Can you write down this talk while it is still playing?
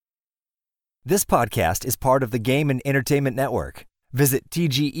This podcast is part of the Game and Entertainment Network. Visit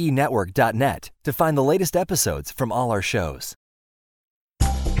TGEnetwork.net to find the latest episodes from all our shows.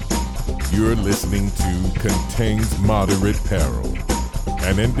 You're listening to Contains Moderate Peril,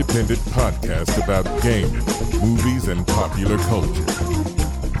 an independent podcast about gaming, movies, and popular culture.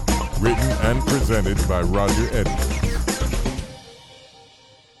 Written and presented by Roger Edwards.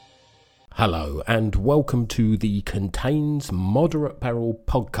 Hello, and welcome to the Contains Moderate Peril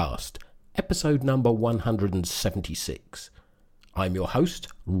podcast, episode number 176. I'm your host,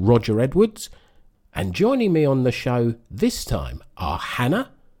 Roger Edwards, and joining me on the show this time are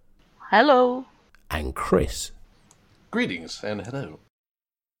Hannah. Hello. And Chris. Greetings and hello.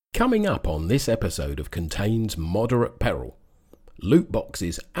 Coming up on this episode of Contains Moderate Peril, loot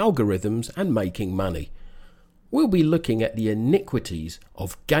boxes, algorithms, and making money. We'll be looking at the iniquities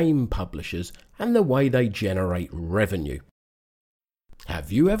of game publishers and the way they generate revenue.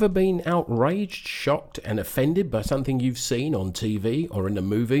 Have you ever been outraged, shocked, and offended by something you've seen on TV or in a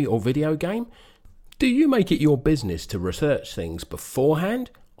movie or video game? Do you make it your business to research things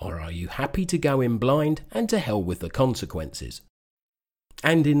beforehand, or are you happy to go in blind and to hell with the consequences?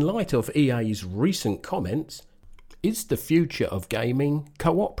 And in light of EA's recent comments, is the future of gaming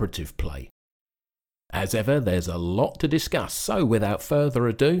cooperative play? As ever, there's a lot to discuss, so without further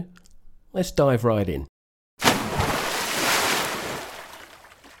ado, let's dive right in.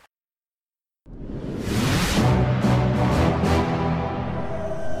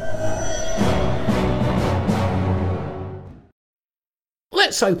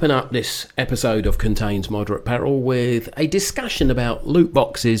 Let's open up this episode of Contains Moderate Peril with a discussion about loot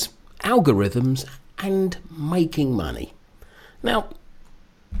boxes, algorithms, and making money. Now,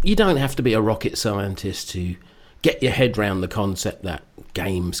 you don't have to be a rocket scientist to get your head round the concept that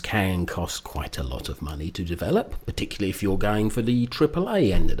games can cost quite a lot of money to develop, particularly if you're going for the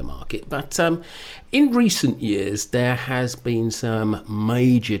AAA end of the market. But in recent years, there has been some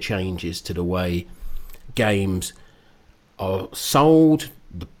major changes to the way games are sold,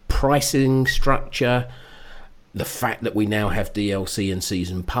 the pricing structure, the fact that we now have DLC and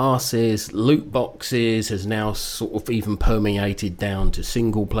season passes, loot boxes has now sort of even permeated down to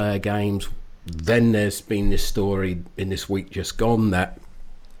single player games. Then there's been this story in this week just gone that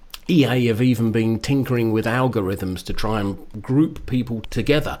EA have even been tinkering with algorithms to try and group people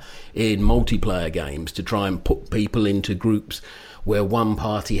together in multiplayer games, to try and put people into groups where one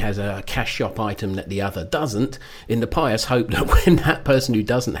party has a cash shop item that the other doesn't, in the pious hope that when that person who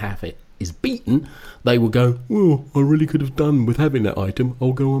doesn't have it is beaten, they will go, "Oh, I really could have done with having that item,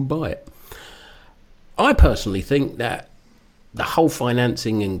 I'll go and buy it." I personally think that the whole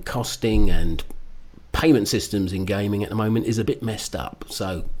financing and costing and payment systems in gaming at the moment is a bit messed up.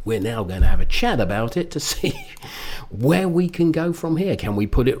 So we're now going to have a chat about it to see where we can go from here. Can we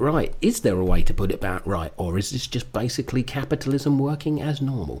put it right? Is there a way to put it back right? Or is this just basically capitalism working as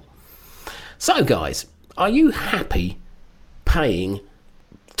normal? So guys, are you happy paying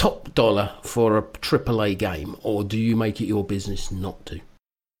top dollar for a AAA game, or do you make it your business not to?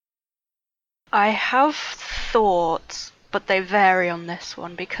 I have thoughts, but they vary on this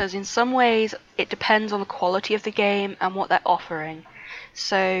one, because in some ways it depends on the quality of the game and what they're offering.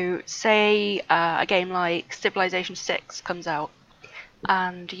 So say a game like Civilization 6 comes out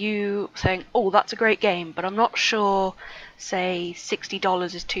and you think, "Oh, that's a great game, but I'm not sure, say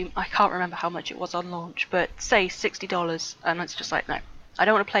 $60 is too..." I can't remember how much it was on launch, but say $60, and it's just like, no, I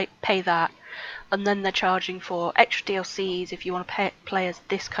don't want to pay that. And then they're charging for extra DLCs if you want to play as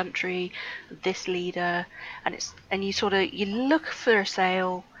this country, this leader, and you look for a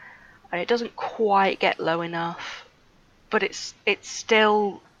sale, and it doesn't quite get low enough, but it's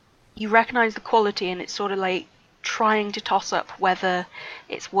still, you recognise the quality, and it's sort of like trying to toss up whether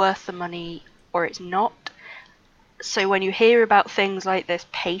it's worth the money or it's not. So when you hear about things like this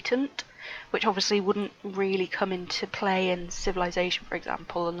patent, which obviously wouldn't really come into play in Civilization, for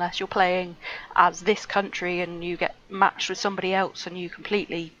example, unless you're playing as this country and you get matched with somebody else and you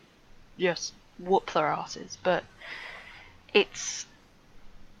completely just whoop their asses. But it's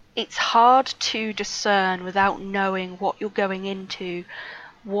hard to discern without knowing what you're going into,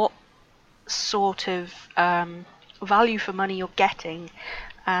 what sort of value for money you're getting,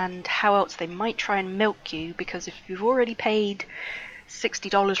 and how else they might try and milk you, because if you've already paid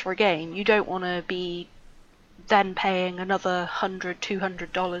 $60 for a game, you don't want to be then paying another $100,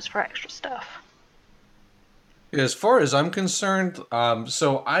 $200 for extra stuff. As far as I'm concerned,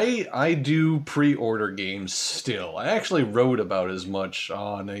 so I do pre-order games still. I actually wrote about as much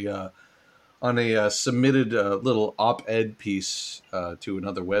on a submitted little op-ed piece to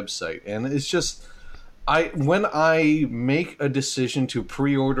another website, and it's just when I make a decision to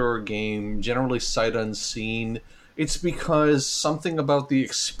pre-order a game, generally sight unseen, it's because something about the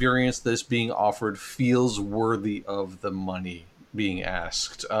experience that's being offered feels worthy of the money being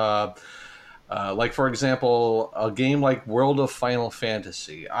asked. Like, for example, a game like World of Final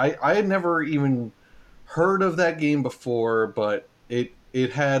Fantasy. I had never even heard of that game before, but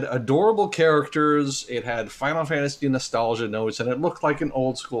it had adorable characters, it had Final Fantasy nostalgia notes, and it looked like an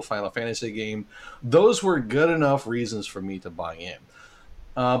old school Final Fantasy game. Those were good enough reasons for me to buy in.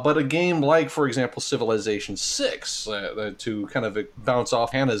 But a game like, for example, Civilization 6, to kind of bounce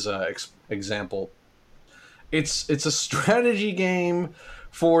off Hannah's example, it's a strategy game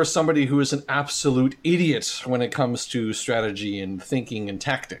for somebody who is an absolute idiot when it comes to strategy and thinking and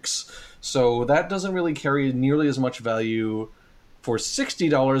tactics. So that doesn't really carry nearly as much value for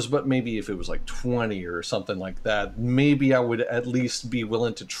 $60, but maybe if it was like $20 or something like that, maybe I would at least be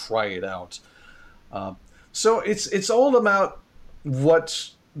willing to try it out. So it's all about what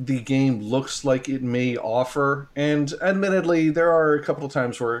the game looks like it may offer, and admittedly, there are a couple of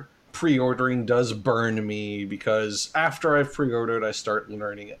times where pre-ordering does burn me, because after I've pre-ordered, I start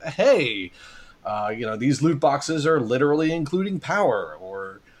learning, hey, these loot boxes are literally including power,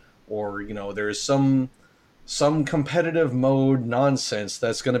 or there's some competitive mode nonsense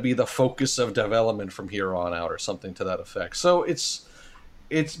that's going to be the focus of development from here on out, or something to that effect. So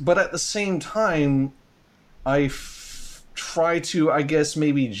but at the same time, I try to, I guess,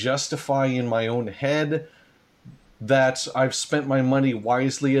 maybe justify in my own head that I've spent my money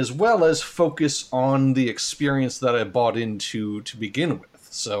wisely, as well as focus on the experience that I bought into to begin with.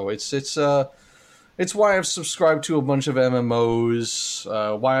 So it's why I've subscribed to a bunch of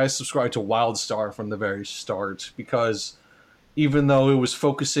MMOs, why I subscribed to WildStar from the very start, because even though it was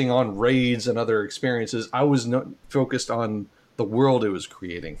focusing on raids and other experiences, I was focused on the world it was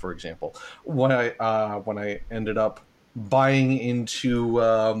creating. For example, when I ended up buying into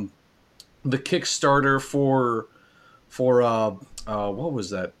the Kickstarter for what was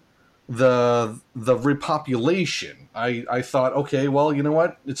that? The repopulation. I thought, okay, well, you know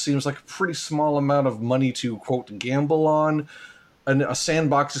what? It seems like a pretty small amount of money to, quote, gamble on a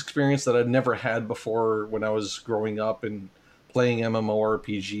sandbox experience that I'd never had before when I was growing up and playing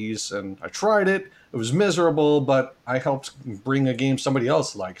MMORPGs. And I tried it. It was miserable, but I helped bring a game somebody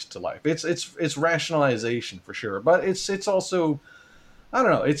else likes to life. It's rationalization for sure, but it's also, I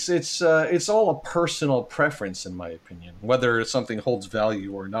don't know. It's all a personal preference, in my opinion. Whether something holds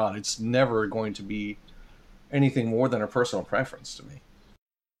value or not, it's never going to be anything more than a personal preference to me.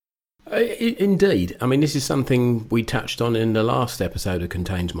 Indeed. I mean, this is something we touched on in the last episode of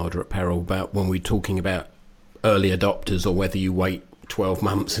Contains Moderate Peril, about when we were talking about early adopters, or whether you wait 12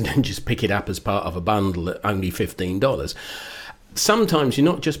 months and then just pick it up as part of a bundle at only $15. Sometimes you're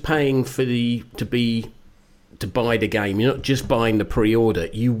not just paying to buy the game. You're not just buying the pre-order.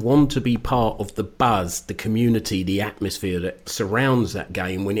 You want to be part of the buzz, the community, the atmosphere that surrounds that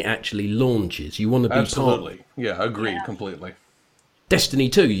game when it actually launches. You want to be absolutely part. Yeah, agreed completely. Destiny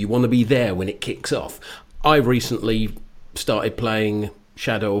 2, you want to be there when it kicks off. I recently started playing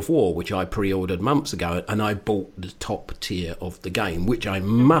Shadow of War, which I pre-ordered months ago, and I bought the top tier of the game, which I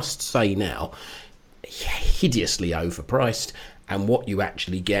must say now, hideously overpriced. And what you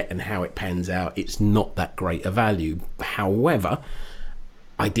actually get and how it pans out, it's not that great a value. However,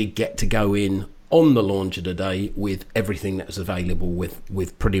 I did get to go in on the launch of the day with everything that's available,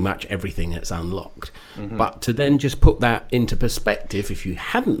 with pretty much everything that's unlocked. Mm-hmm. But to then just put that into perspective, if you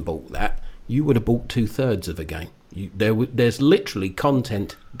hadn't bought that, you would have bought 2/3 of a game. There's literally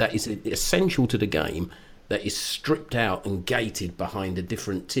content that is essential to the game that is stripped out and gated behind a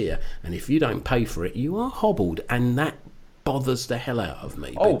different tier. And if you don't pay for it, you are hobbled. And that bothers the hell out of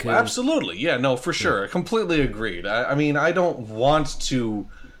me. Oh, absolutely. Yeah, no, for sure. Completely agreed. I mean, I don't want to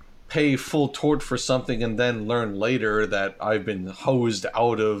pay full tort for something and then learn later that I've been hosed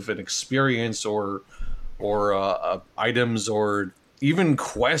out of an experience or items or even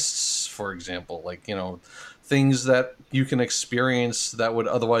quests, for example. Like, things that you can experience that would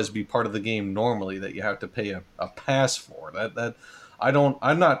otherwise be part of the game normally that you have to pay a pass for. That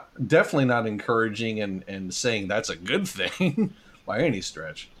I'm definitely not encouraging and saying that's a good thing by any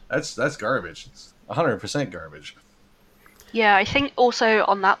stretch. That's garbage. It's 100% garbage. Yeah, I think also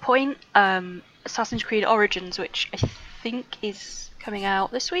on that point, Assassin's Creed Origins, which I think is coming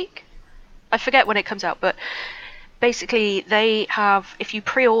out this week. I forget when it comes out, but basically they have, if you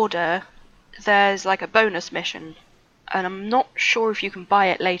pre-order, there's like a bonus mission, and I'm not sure if you can buy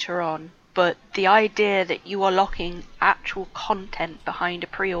it later on. But the idea that you are locking actual content behind a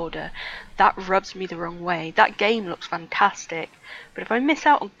pre-order, that rubs me the wrong way. That game looks fantastic, but if I miss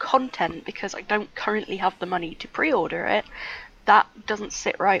out on content because I don't currently have the money to pre-order it, that doesn't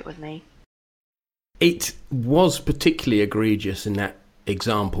sit right with me. It was particularly egregious in that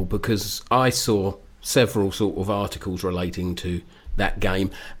example because I saw several sort of articles relating to that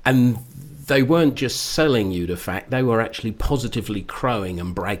game, and they weren't just selling you the fact, they were actually positively crowing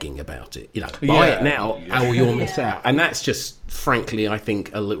and bragging about it. You know, buy it now or you'll miss out. And that's just, frankly, I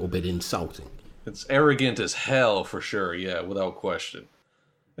think, a little bit insulting. It's arrogant as hell for sure, yeah, without question.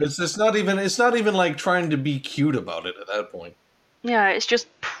 It's not even like trying to be cute about it at that point. Yeah, it's just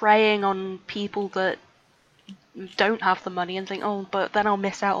preying on people that don't have the money and think, oh, but then I'll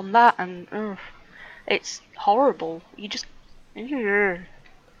miss out on that, and it's horrible. You just...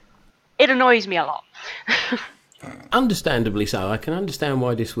 It annoys me a lot. Understandably so. I can understand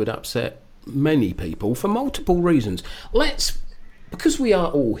why this would upset many people for multiple reasons. Because we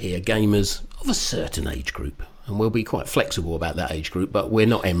are all here gamers of a certain age group, and we'll be quite flexible about that age group, but we're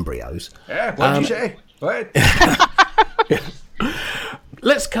not embryos. Yeah, what'd you say? What?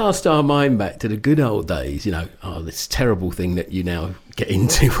 Let's cast our mind back to the good old days, this terrible thing that you now get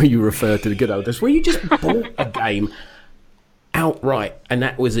into where you refer to the good old days, where you just bought a game outright and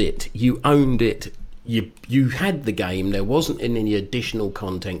that was it. You owned it. You had the game. There wasn't any additional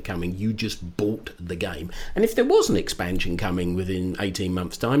content coming. You just bought the game. And if there was an expansion coming within 18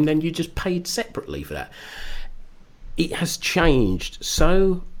 months' time, then you just paid separately for that. It has changed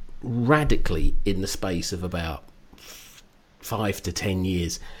so radically in the space of about 5 to 10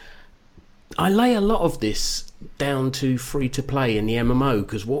 years. I lay a lot of this down to free-to-play in the MMO,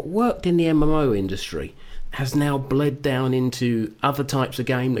 because what worked in the MMO industry has now bled down into other types of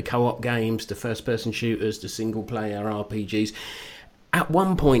game, the co-op games, the first-person shooters, the single-player RPGs. At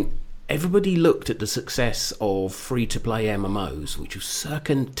one point, everybody looked at the success of free-to-play MMOs, which was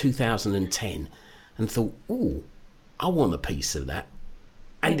circa 2010, and thought, ooh, I want a piece of that.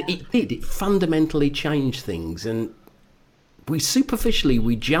 And it did. It fundamentally changed things, and we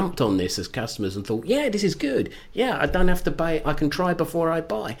jumped on this as customers and thought, yeah, this is good. Yeah, I don't have to buy it. I can try before I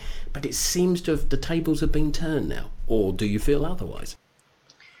buy. But it seems to have, the tables have been turned now. Or do you feel otherwise?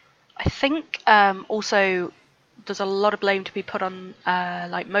 I think also there's a lot of blame to be put on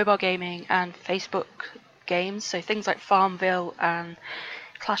like mobile gaming and Facebook games. So things like Farmville and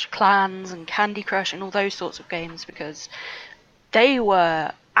Clash of Clans and Candy Crush and all those sorts of games, because they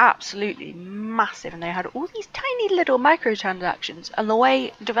were absolutely massive and they had all these tiny little microtransactions, and the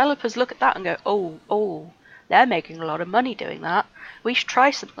way developers look at that and go, oh, they're making a lot of money doing that, we should try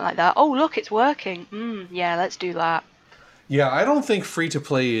something like that. Oh, look, it's working. Yeah, let's do that. Yeah, I don't think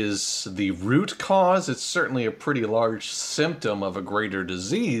free-to-play is the root cause. It's certainly a pretty large symptom of a greater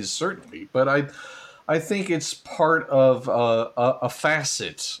disease, certainly, but I think it's part of a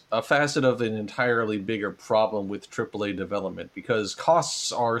facet of an entirely bigger problem with AAA development, because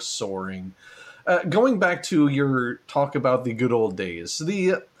costs are soaring. Going back to your talk about the good old days,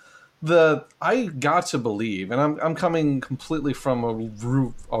 I got to believe, and I'm coming completely from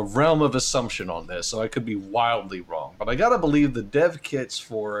a realm of assumption on this, so I could be wildly wrong, but I got to believe the dev kits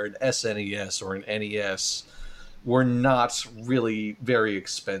for an SNES or an NES were not really very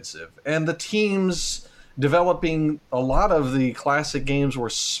expensive. And the teams developing a lot of the classic games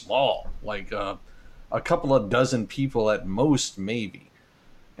were small, like a couple of dozen people at most, maybe.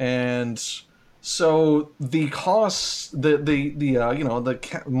 And so the costs, the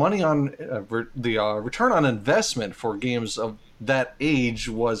money on the return on investment for games of that age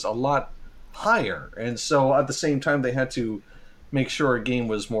was a lot higher. And so at the same time, they had to make sure a game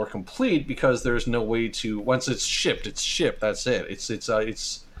was more complete, because there's no way to, once it's shipped, that's it.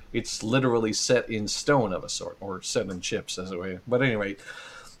 It's literally set in stone of a sort, or set in chips as a way. But anyway,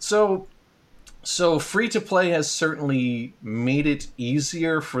 so free to play has certainly made it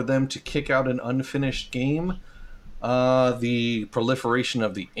easier for them to kick out an unfinished game. The proliferation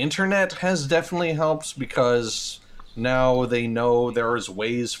of the internet has definitely helped, because now they know there's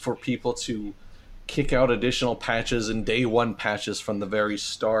ways for people to kick out additional patches and day one patches from the very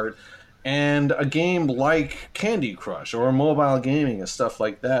start. And a game like Candy Crush or mobile gaming and stuff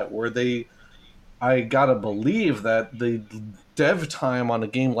like that, where I gotta believe that the dev time on a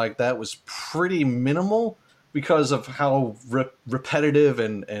game like that was pretty minimal, because of how repetitive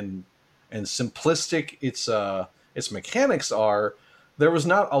and simplistic its mechanics are. There was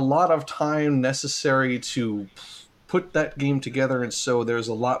not a lot of time necessary to put that game together, and so there's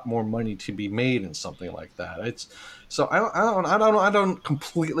a lot more money to be made in something like that. I don't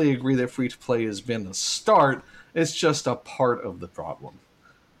completely agree that free to play has been the start. It's just a part of the problem.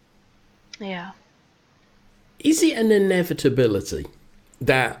 Yeah. Is it an inevitability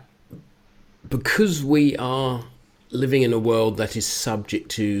that because we are living in a world that is subject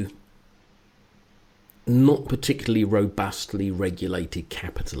to not particularly robustly regulated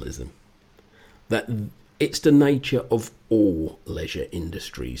capitalism, that it's the nature of all leisure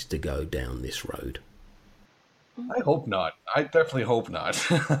industries to go down this road? I hope not. I definitely hope not.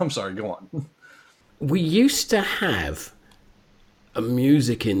 I'm sorry, go on. We used to have a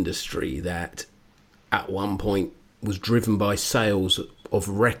music industry that at one point was driven by sales of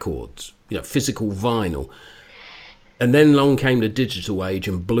records, physical vinyl. And then along came the digital age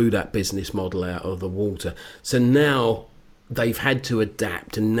and blew that business model out of the water. So now they've had to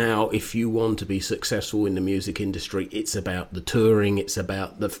adapt. And now if you want to be successful in the music industry, it's about the touring, it's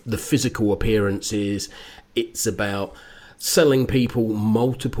about the physical appearances, it's about selling people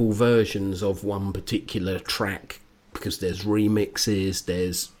multiple versions of one particular track, because there's remixes,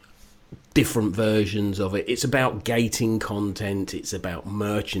 there's different versions of it. It's about gating content, it's about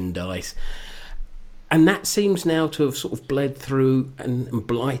merchandise. And that seems now to have sort of bled through and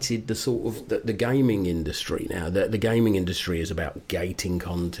blighted the sort of the gaming industry now. The gaming industry is about gating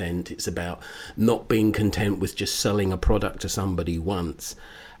content. It's about not being content with just selling a product to somebody once.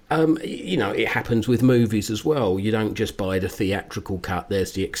 It happens with movies as well. You don't just buy the theatrical cut.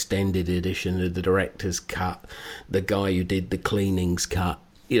 There's the extended edition of the director's cut, the guy who did the cleanings cut.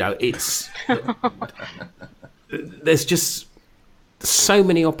 It's there's just so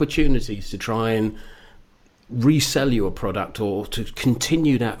many opportunities to try and resell your product or to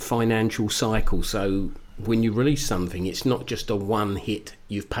continue that financial cycle. So when you release something, it's not just a one hit,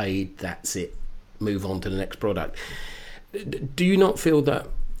 you've paid, that's it, move on to the next product. Do you not feel that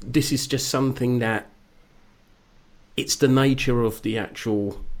this is just something that it's the nature of the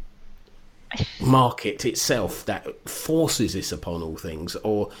actual market itself that forces this upon all things?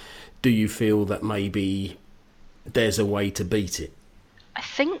 Or do you feel that maybe there's a way to beat it? I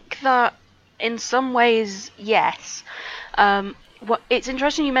think that in some ways, yes. It's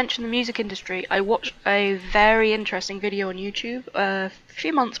interesting you mentioned the music industry. I watched a very interesting video on YouTube a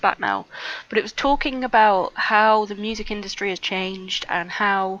few months back now, but it was talking about how the music industry has changed and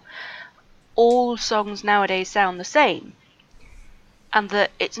how all songs nowadays sound the same, and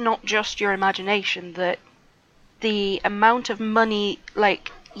that it's not just your imagination, that the amount of money,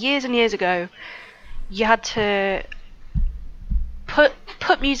 like years and years ago, you had to put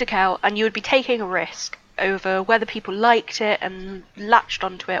music out and you would be taking a risk over whether people liked it and latched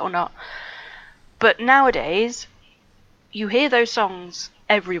onto it or not. But nowadays, you hear those songs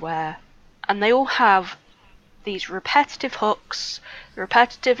everywhere and they all have these repetitive hooks,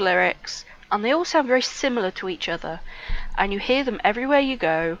 repetitive lyrics, and they all sound very similar to each other. And you hear them everywhere you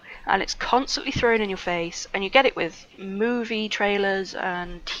go, and it's constantly thrown in your face, and you get it with movie trailers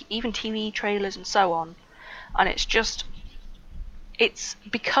and even TV trailers and so on. And it's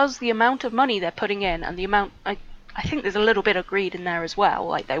because the amount of money they're putting in and the amount, I think there's a little bit of greed in there as well,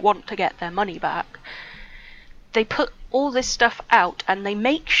 like they want to get their money back. They put all this stuff out and they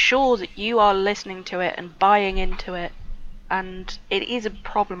make sure that you are listening to it and buying into it, and it is a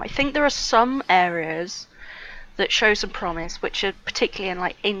problem. I think there are some areas that show some promise, which are particularly in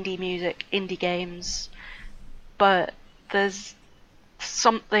like indie music, indie games, but there's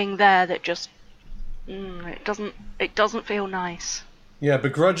something there that just it doesn't feel nice. Yeah,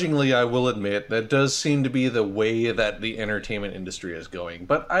 begrudgingly, I will admit, that does seem to be the way that the entertainment industry is going.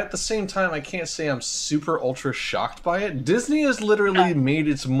 But at the same time, I can't say I'm super ultra shocked by it. Disney has literally made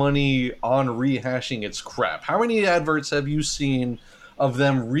its money on rehashing its crap. How many adverts have you seen of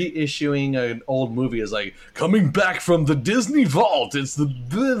them reissuing an old movie as like, coming back from the Disney vault, it's the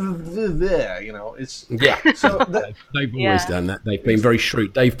it's so they've always done that. They've been very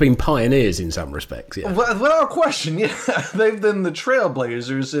shrewd. They've been pioneers in some respects. Yeah, without question. Yeah, they've been the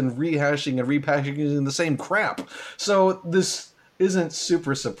trailblazers in rehashing and repackaging the same crap. So this isn't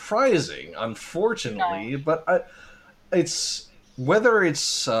super surprising, unfortunately. No. But it's whether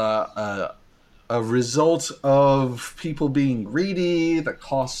it's a result of people being greedy, the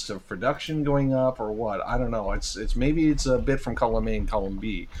cost of production going up, or what? I don't know. It's maybe it's a bit from column A and column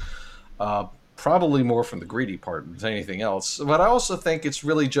B. Probably more from the greedy part than anything else. But I also think it's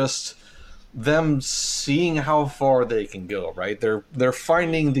really just them seeing how far they can go. Right? They're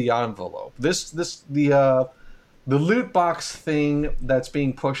finding the envelope. The loot box thing that's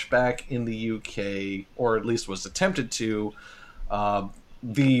being pushed back in the UK, or at least was attempted to.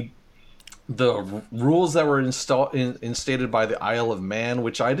 The rules that were instated by the Isle of Man,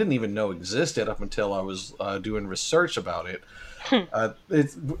 which I didn't even know existed up until I was doing research about it.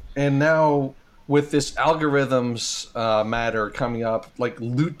 And now with this algorithms matter coming up, like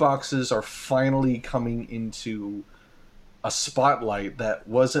loot boxes are finally coming into a spotlight that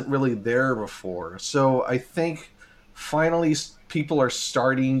wasn't really there before. So I think finally people are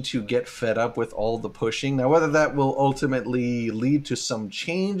starting to get fed up with all the pushing. Now, whether that will ultimately lead to some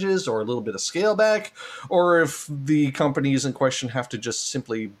changes or a little bit of scale back, or if the companies in question have to just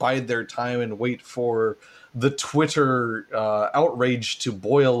simply bide their time and wait for the Twitter outrage to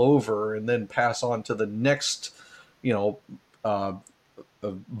boil over and then pass on to the next,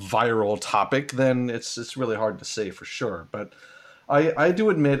 viral topic, then it's really hard to say for sure. But I do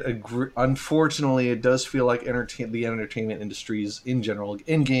admit, unfortunately, it does feel like the entertainment industries in general,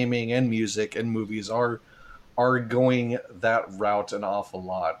 in gaming and music and movies, are going that route an awful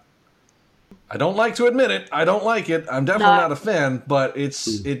lot. I don't like to admit it. I don't like it. I'm definitely not a fan, but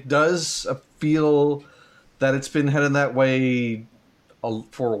it does feel that it's been heading that way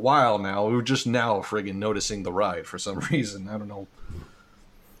for a while now. We're just now friggin' noticing the ride for some reason. I don't know.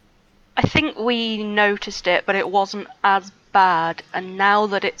 I think we noticed it, but it wasn't as bad. And now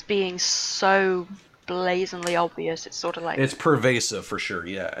that it's being so blazingly obvious, it's sort of like... It's pervasive for sure,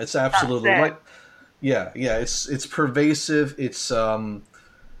 yeah. It's absolutely... like, yeah, it's pervasive. It's...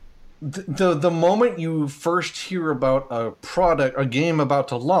 The moment you first hear about a game about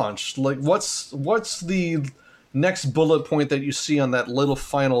to launch, like what's the next bullet point that you see on that little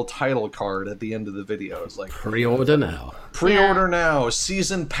final title card at the end of the video? It's like pre-order now. Pre-order now,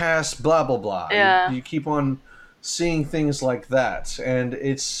 season pass, blah blah blah. Yeah. You keep on seeing things like that, and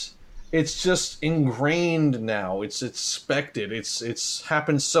it's just ingrained now. It's expected. It's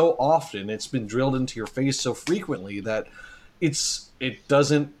happened so often. It's been drilled into your face so frequently that it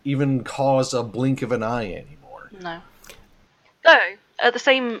doesn't even cause a blink of an eye anymore. No. Though at the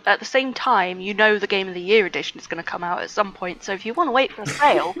same time, the Game of the Year edition is going to come out at some point. So if you want to wait for a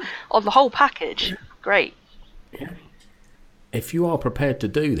sale on the whole package, great. Yeah. If you are prepared to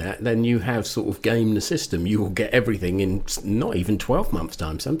do that, then you have sort of gamed the system. You will get everything in not even 12 months'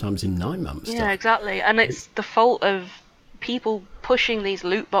 time, sometimes in 9 months' time. Yeah, exactly. And it's the fault of people pushing these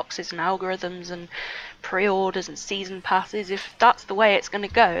loot boxes and algorithms and pre-orders and season passes. If that's the way it's going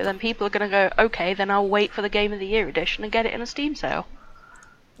to go, then people are going to go, okay, then I'll wait for the Game of the Year edition and get it in a Steam sale.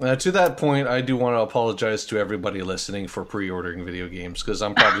 To that point, I do want to apologize to everybody listening for pre-ordering video games, because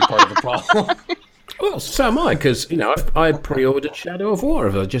I'm probably part of the problem. Well, so am I, because I pre-ordered Shadow of War,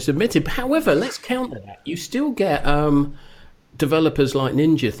 as I just admitted. However, let's counter that. You still get developers like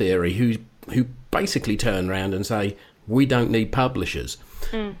Ninja Theory who basically turn around and say, we don't need publishers.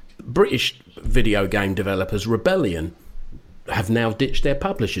 British video game developers, Rebellion, have now ditched their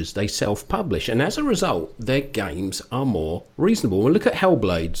publishers. They self-publish, and as a result, their games are more reasonable. And look at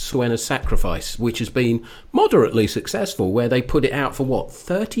Hellblade: Senua's Sacrifice, which has been moderately successful, where they put it out for, what,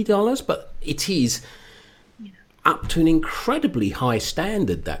 $30? But it is up to an incredibly high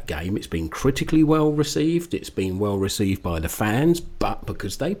standard, that game. It's been critically well received. It's been well received by the fans, but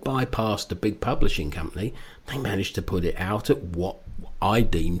because they bypassed a big publishing company, they managed to put it out at what I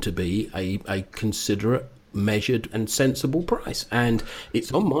deem to be a considerate, measured and sensible price. And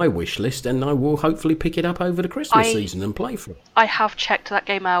it's on my wish list, and I will hopefully pick it up over the Christmas season and play for it. I have checked that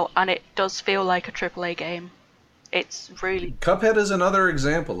game out, and it does feel like a AAA game. It's really... Cuphead is another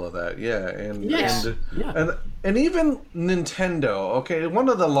example of that, yeah. And even Nintendo, okay, one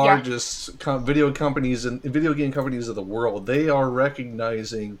of the largest video game companies of the world, they are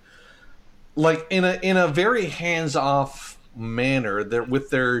recognizing, like, in a very hands-off manner, with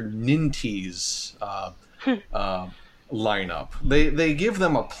their Ninties lineup. They give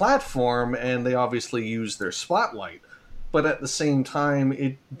them a platform, and they obviously use their spotlight, but at the same time,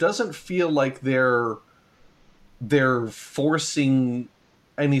 it doesn't feel like they're forcing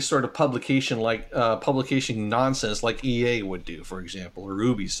any sort of publication nonsense like EA would do, for example, or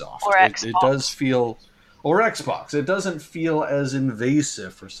Ubisoft. Or Xbox. It does feel... Or Xbox. It doesn't feel as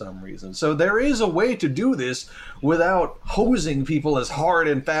invasive for some reason. So there is a way to do this without hosing people as hard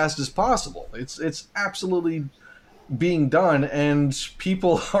and fast as possible. It's absolutely being done, and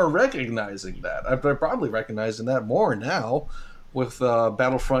people are recognizing that. They're probably recognizing that more now with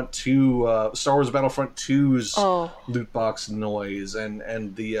Battlefront 2, Star Wars Battlefront 2's loot box noise,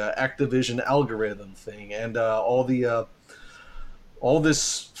 and the Activision algorithm thing, and all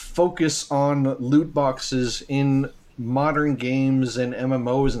this focus on loot boxes in modern games and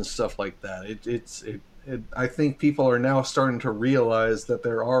MMOs and stuff like that. I think people are now starting to realize that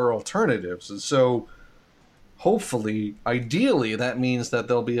there are alternatives, and so hopefully, ideally, that means that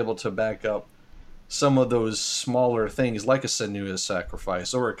they'll be able to back up some of those smaller things, like a Senua's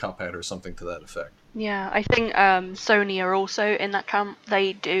Sacrifice or a Cuphead or something to that effect. Yeah, I think Sony are also in that camp.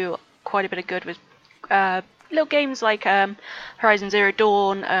 They do quite a bit of good with little games like Horizon Zero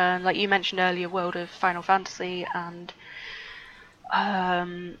Dawn, like you mentioned earlier, World of Final Fantasy, and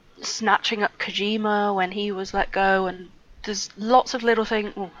snatching up Kojima when he was let go, and there's lots of little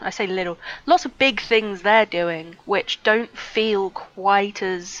things, well, I say little, lots of big things they're doing which don't feel quite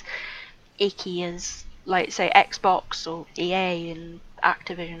as icky as, like, say, Xbox or EA and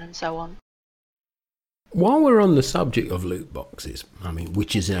Activision and so on. While we're on the subject of loot boxes, I mean,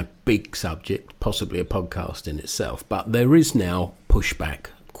 which is a big subject, possibly a podcast in itself, but there is now pushback,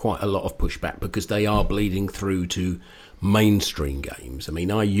 quite a lot of pushback, because they are bleeding through to mainstream games. I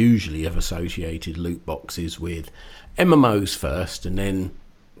mean, I usually have associated loot boxes with MMOs first and then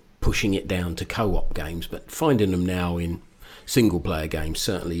pushing it down to co-op games, but finding them now in single-player games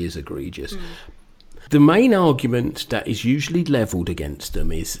certainly is egregious. The main argument that is usually levelled against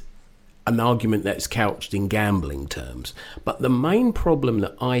them is an argument that's couched in gambling terms. But the main problem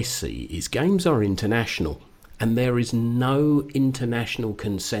that I see is games are international, and there is no international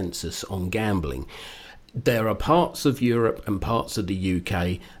consensus on gambling. There are parts of Europe and parts of the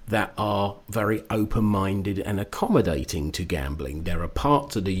UK that are very open-minded and accommodating to gambling. There are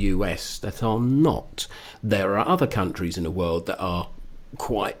parts of the US that are not. There are other countries in the world that are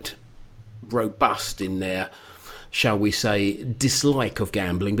quite robust in their, shall we say, dislike of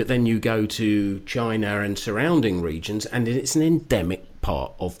gambling, but then you go to China and surrounding regions and it's an endemic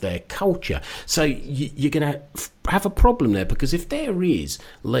part of their culture. So you're going to have a problem there, because if there is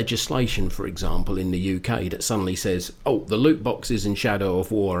legislation, for example, in the UK that suddenly says, oh, the loot boxes in Shadow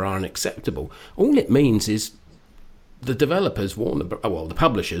of War are unacceptable, all it means is the developers, the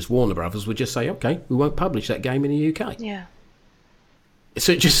publishers, Warner Brothers, would just say, okay, we won't publish that game in the UK. Yeah.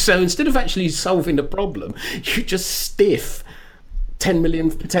 So instead of actually solving the problem, you just stiff 10 million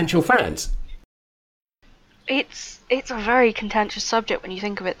potential fans. It's a very contentious subject when you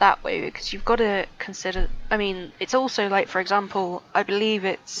think of it that way, because you've got to consider, I mean, it's also like, for example, I believe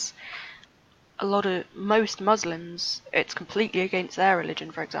it's most Muslims, it's completely against their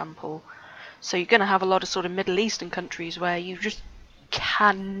religion, for example. So you're going to have a lot of sort of Middle Eastern countries where you just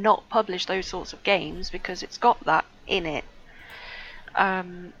cannot publish those sorts of games because it's got that in it.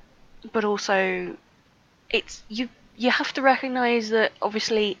 But also, it's you have to recognise that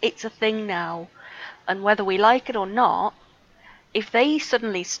obviously it's a thing now, and whether we like it or not, if they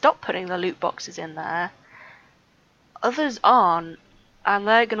suddenly stop putting the loot boxes in there, others aren't, and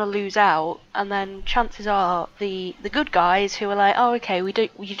they're going to lose out, and then chances are the good guys who are like, oh, okay,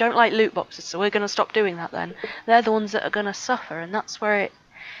 you don't like loot boxes, so we're going to stop doing that then, they're the ones that are going to suffer, and that's where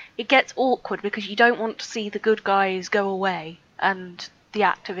it gets awkward, because you don't want to see the good guys go away and the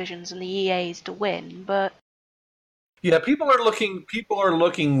Activisions and the EAs to win, but yeah, people are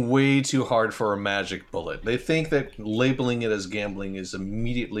looking way too hard for a magic bullet. They think that labeling it as gambling is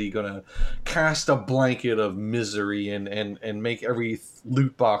immediately going to cast a blanket of misery and make every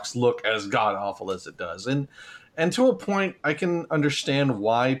loot box look as god awful as it does. And to a point, I can understand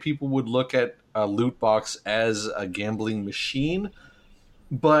why people would look at a loot box as a gambling machine.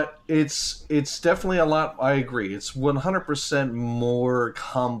 But it's definitely a lot. I agree. It's 100% more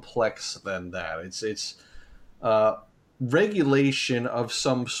complex than that. It's regulation of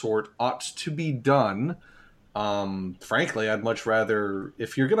some sort ought to be done. Frankly, I'd much rather,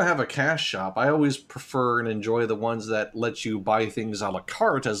 if you're going to have a cash shop, I always prefer and enjoy the ones that let you buy things a la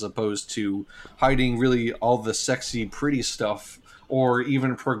carte, as opposed to hiding really all the sexy, pretty stuff or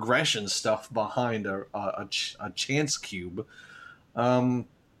even progression stuff behind a chance cube.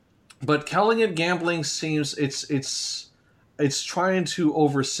 But calling it gambling seems it's trying to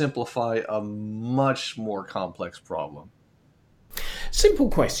oversimplify a much more complex problem. Simple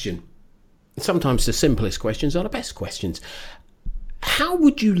question. Sometimes the simplest questions are the best questions. How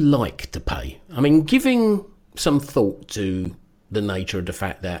would you like to pay? I mean, giving some thought to the nature of the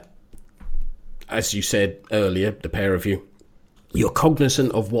fact that, as you said earlier, the pair of you, you're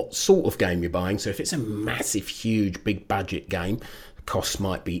cognizant of what sort of game you're buying. So if it's a massive, huge, big budget game, the cost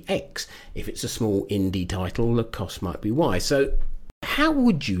might be X. If it's a small indie title, the cost might be Y. So how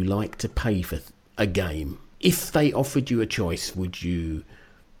would you like to pay for a game? If they offered you a choice, would you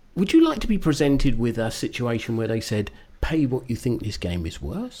like to be presented with a situation where they said, pay what you think this game is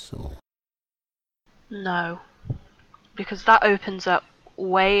worth? Or? No, because that opens up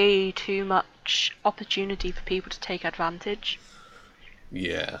way too much opportunity for people to take advantage.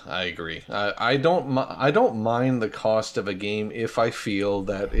 Yeah, I agree. I don't mind the cost of a game if I feel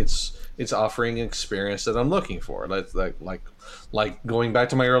that it's offering an experience that I'm looking for. Like going back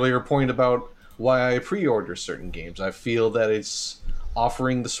to my earlier point about why I pre-order certain games. I feel that it's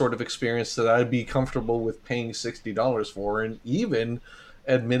offering the sort of experience that I'd be comfortable with paying $60 for, and even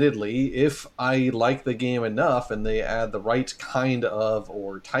admittedly, if I like the game enough and they add the right kind of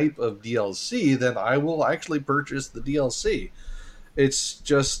or type of DLC, then I will actually purchase the DLC. It's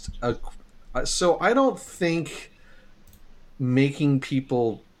just so I don't think making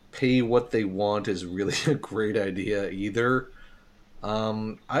people pay what they want is really a great idea either.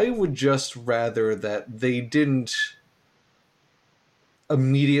 I would just rather that they didn't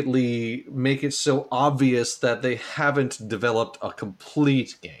immediately make it so obvious that they haven't developed a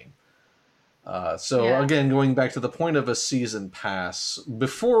complete game. Again, going back to the point of a season pass,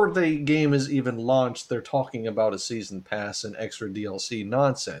 before the game is even launched, they're talking about a season pass and extra DLC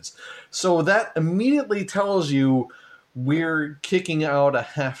nonsense. So that immediately tells you we're kicking out a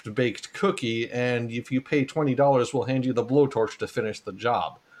half-baked cookie, and if you pay $20, we'll hand you the blowtorch to finish the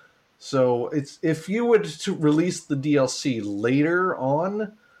job. So it's if you would to release the DLC later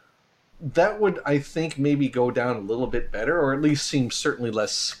on, that would, I think, maybe go down a little bit better, or at least seem certainly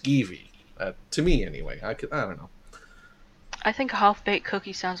less skeevy. To me, anyway. I don't know. I think a half-baked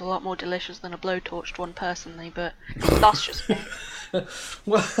cookie sounds a lot more delicious than a blowtorched one, personally, but that's just me.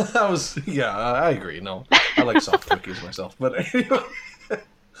 Well, I agree. No, I like soft cookies myself, but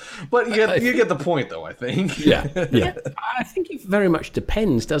but you get the point, though. I think. Yeah. I think it very much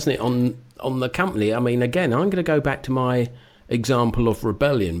depends, doesn't it, on the company? I mean, again, I'm going to go back to my example of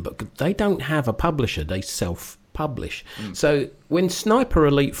Rebellion, but they don't have a publisher; they self-publish. So when Sniper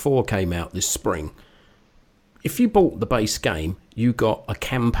Elite 4 came out this spring, if you bought the base game, you got a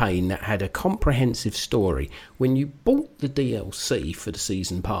campaign that had a comprehensive story. When you bought the DLC for the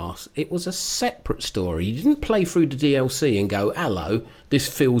season pass, it was a separate story. You didn't play through the DLC and go, hello, this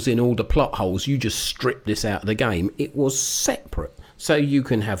fills in all the plot holes, you just strip this out of the game. It was separate. So you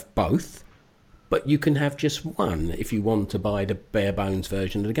can have both, but you can have just one if you want to buy the bare bones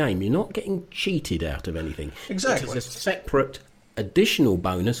version of the game. You're not getting cheated out of anything. Exactly. It's a separate additional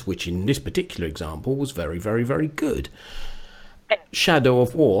bonus, which in this particular example was very, very, very good. Shadow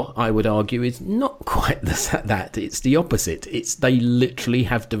of War, I would argue, is not quite that. It's the opposite. It's they literally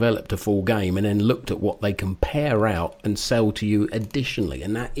have developed a full game and then looked at what they can pair out and sell to you additionally,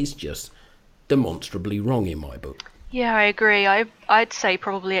 and that is just demonstrably wrong in my book. Yeah, I agree. I'd say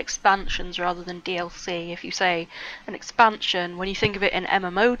probably expansions rather than DLC. If you say an expansion, when you think of it in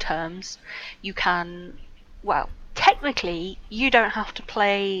MMO terms, you can, well, technically, you don't have to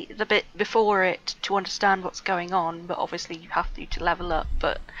play the bit before it to understand what's going on, but obviously you have to level up.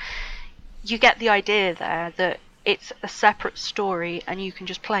 But you get the idea there that it's a separate story and you can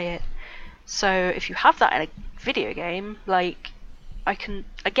just play it. So if you have that in a video game, like, the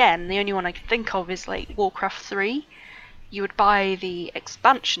only one I can think of is like Warcraft 3. You would buy the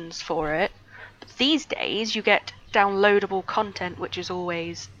expansions for it, but these days you get downloadable content, which is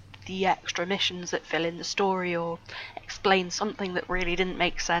always the extra missions that fill in the story or explain something that really didn't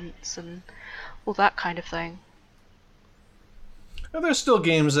make sense and all that kind of thing. Now, there's still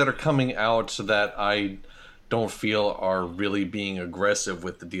games that are coming out that I don't feel are really being aggressive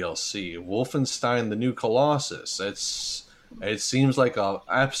with the DLC. Wolfenstein: The New Colossus. It seems like a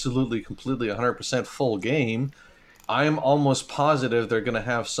absolutely, completely, 100% full game. I'm almost positive they're going to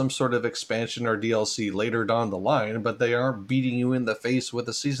have some sort of expansion or DLC later down the line, but they aren't beating you in the face with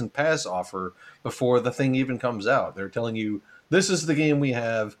a season pass offer before the thing even comes out. They're telling you, this is the game we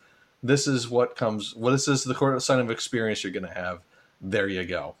have, this is what comes, this is the kind of experience you're going to have. There you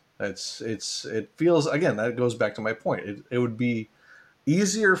go. It feels, again, that goes back to my point. It would be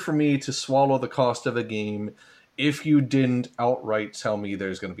easier for me to swallow the cost of a game if you didn't outright tell me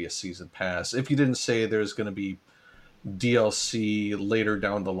there's going to be a season pass, if you didn't say there's going to be DLC later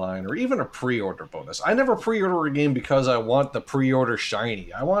down the line, or even a pre-order bonus. I never pre-order a game because I want the pre-order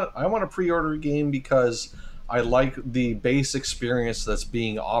shiny. I want a pre-order game because I like the base experience that's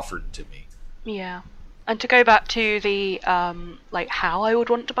being offered to me. Yeah. And to go back to the like how I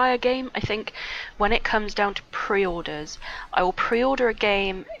would want to buy a game, I think when it comes down to pre-orders, I will pre-order a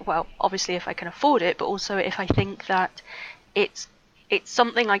game, well, obviously if I can afford it, but also if I think that it's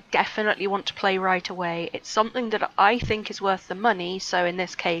something I definitely want to play right away. It's something that I think is worth the money. So in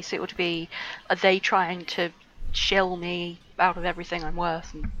this case, it would be, are they trying to shill me out of everything I'm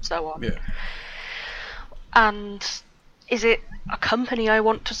worth and so on? Yeah. And is it a company I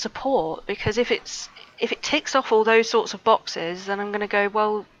want to support? Because if it ticks off all those sorts of boxes, then I'm going to go,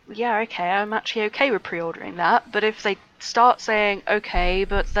 well, yeah, okay, I'm actually okay with pre-ordering that. But if they start saying, okay,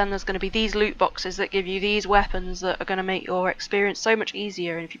 but then there's going to be these loot boxes that give you these weapons that are going to make your experience so much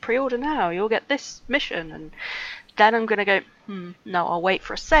easier, and if you pre-order now, you'll get this mission, and then I'm going to go, no, I'll wait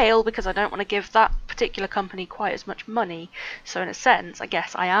for a sale because I don't want to give that particular company quite as much money. So in a sense, I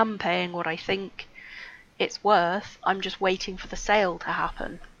guess I am paying what I think it's worth. I'm just waiting for the sale to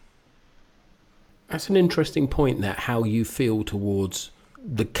happen. That's an interesting point, that how you feel towards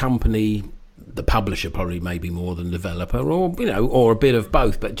the company, the publisher probably maybe more than developer, or or a bit of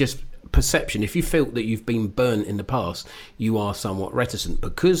both, but just perception. If you feel that you've been burnt in the past, you are somewhat reticent.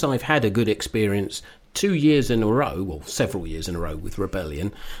 Because I've had a good experience 2 years in a row, well, several years in a row with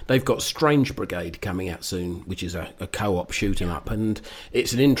Rebellion. They've got Strange Brigade coming out soon, which is a co-op shoot 'em up, and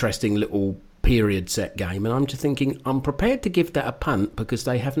it's an interesting little period set game, and I'm just thinking I'm prepared to give that a punt because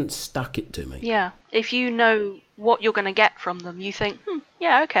they haven't stuck it to me. Yeah, if you know what you're going to get from them, you think,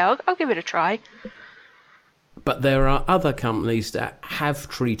 yeah, okay, I'll give it a try. But there are other companies that have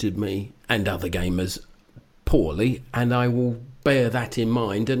treated me and other gamers poorly, and I will bear that in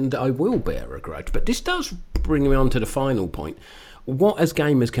mind, and I will bear a grudge. But this does bring me on to the final point. What as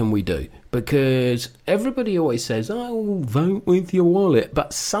gamers can we do? Because everybody always says, oh, vote with your wallet,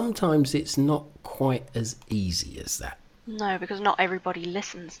 but sometimes it's not quite as easy as that. No, because not everybody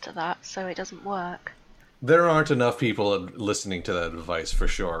listens to that, so it doesn't work. There aren't enough people listening to that advice, for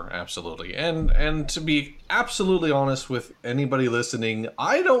sure, absolutely. And to be absolutely honest with anybody listening,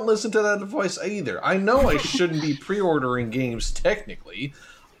 I don't listen to that advice either. I know I shouldn't be pre-ordering games technically.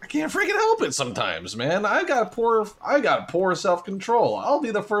 I can't freaking help it sometimes, man. I got poor self-control. I'll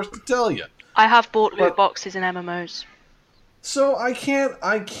be the first to tell you. I have bought loot boxes in MMOs. So I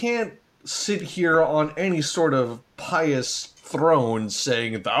can't sit here on any sort of pious throne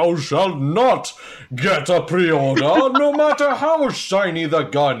saying, thou shalt not get a pre-order no matter how shiny the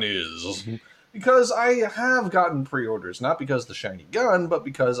gun is. Because I have gotten pre-orders, not because of the shiny gun, but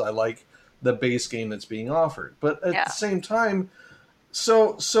because I like the base game that's being offered. But at the same time,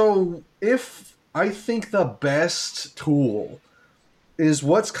 so if I think the best tool is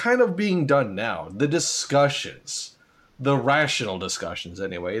what's kind of being done now, the discussions, the rational discussions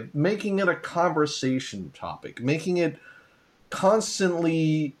anyway, making it a conversation topic, making it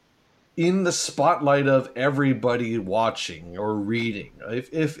constantly in the spotlight of everybody watching or reading.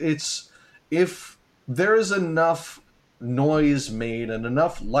 If there's enough noise made and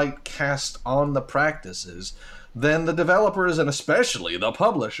enough light cast on the practices, then the developers and especially the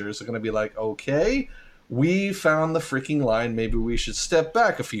publishers are going to be like, okay, we found the freaking line, maybe we should step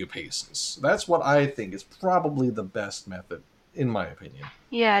back a few paces. That's what I think is probably the best method, in my opinion.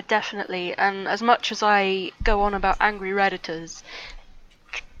 Yeah, definitely. And as much as I go on about angry Redditors,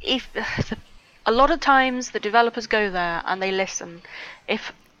 a lot of times the developers go there and they listen.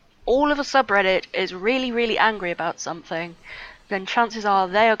 If all of a subreddit is really, really angry about something, then chances are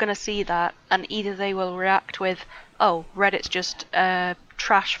they are going to see that, and either they will react with, oh, Reddit's just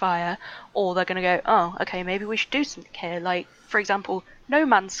trash fire, or they're going to go, oh, okay, maybe we should do something here. Like, for example, No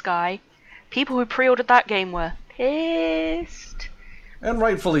Man's Sky. People who pre-ordered that game were pissed. And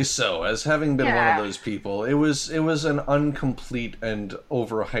rightfully so, as having been one of those people. It was an incomplete and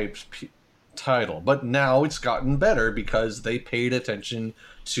overhyped title, but now it's gotten better because they paid attention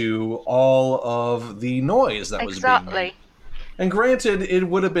to all of the noise that was being made. And granted, it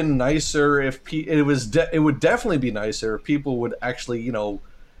would have been nicer if it would definitely be nicer if people would actually,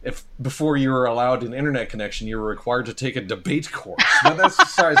 if before you were allowed an internet connection, you were required to take a debate course. But that's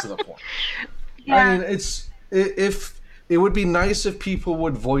besides the point. Yeah. I mean, if it would be nice if people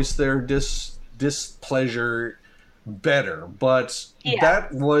would voice their displeasure better, but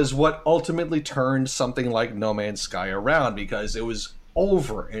that was what ultimately turned something like No Man's Sky around, because it was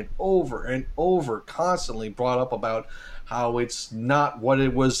over and over and over constantly brought up about how it's not what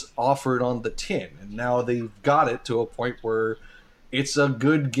it was offered on the tin, and now they've got it to a point where it's a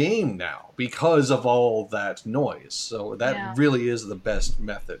good game now because of all that noise. So that really is the best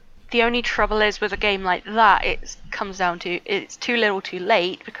method. The only trouble is with a game like that, it comes down to it's too little too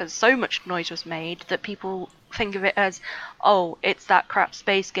late, because so much noise was made that people think of it as, oh, it's that crap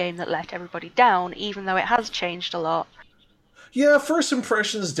space game that let everybody down, even though it has changed a lot. Yeah, first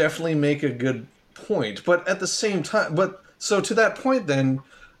impressions definitely make a good point, but at the same time, so to that point then,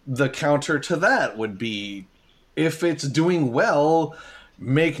 the counter to that would be, if it's doing well,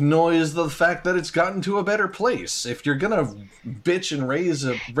 make noise the fact that it's gotten to a better place. If you're gonna bitch and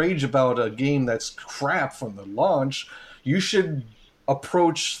rage about a game that's crap from the launch, you should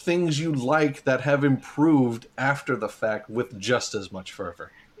approach things you like that have improved after the fact with just as much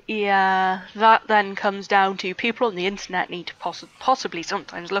fervor. Yeah, that then comes down to people on the internet need to possibly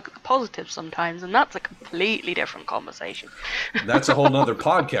sometimes look at the positives sometimes, and that's a completely different conversation. That's a whole nother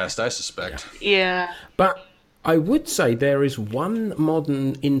podcast, I suspect. Yeah. But I would say there is one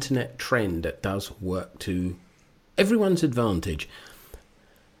modern internet trend that does work to everyone's advantage.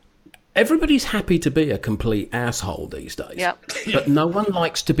 Everybody's happy to be a complete asshole these days. Yep. But no one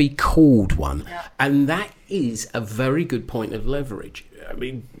likes to be called one. Yep. And that is a very good point of leverage. I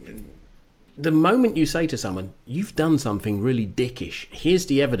mean, the moment you say to someone, you've done something really dickish, here's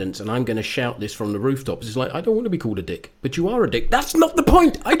the evidence, and I'm going to shout this from the rooftops. It's like, I don't want to be called a dick, but you are a dick. That's not the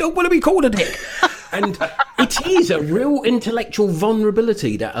point. I don't want to be called a dick. And it is a real intellectual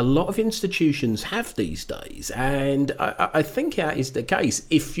vulnerability that a lot of institutions have these days. And I think that is the case.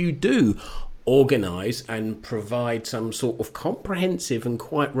 If you do organise and provide some sort of comprehensive and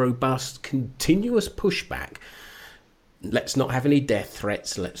quite robust, continuous pushback, let's not have any death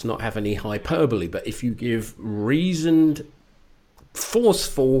threats, let's not have any hyperbole, but if you give reasoned,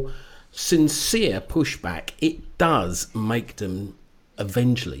 forceful, sincere pushback, it does make them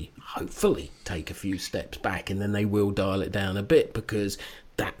eventually, hopefully, take a few steps back, and then they will dial it down a bit, because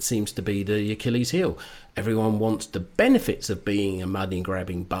that seems to be the Achilles heel. Everyone wants the benefits of being a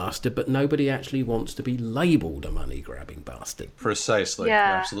money-grabbing bastard, but nobody actually wants to be labelled a money-grabbing bastard. Precisely.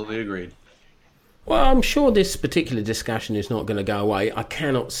 Yeah. Absolutely agreed. Well, I'm sure this particular discussion is not going to go away. I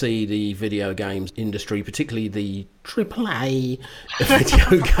cannot see the video games industry, particularly the AAA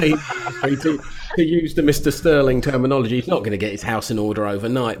video game industry, to use the Mr. Sterling terminology. He's not going to get his house in order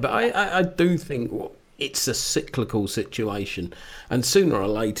overnight. But I do think it's a cyclical situation. And sooner or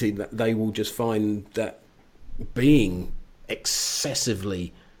later, they will just find that being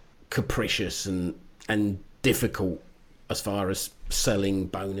excessively capricious and difficult as far as selling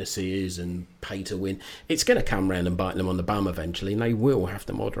bonuses and pay to win, it's going to come round and bite them on the bum eventually, and they will have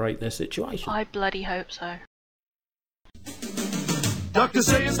to moderate their situation. I bloody hope so. Dr.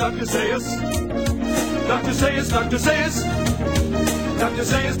 Zayas, Dr. Zayas. Dr. Zayas, Dr. Zayas. Dr.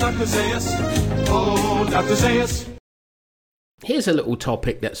 Zayas, Dr. Zayas. Oh, Dr. Zayas. Here's a little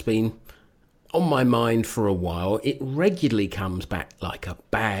topic that's been on my mind for a while. It regularly comes back like a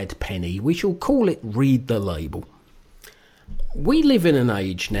bad penny. We shall call it read the label. We live in an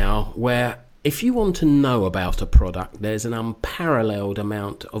age now where if you want to know about a product, there's an unparalleled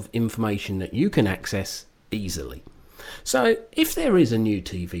amount of information that you can access easily. So if there is a new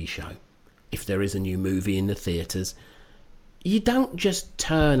TV show, if there is a new movie in the theatres, you don't just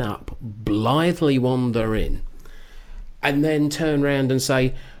turn up, blithely wander in, and then turn round and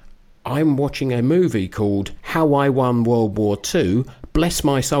say, I'm watching a movie called How I Won World War II. Bless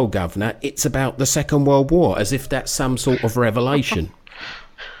my soul, Governor, it's about the Second World War, as if that's some sort of revelation.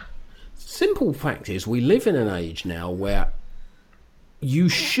 Simple fact is, we live in an age now where you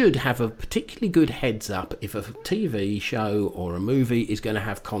should have a particularly good heads up if a TV show or a movie is going to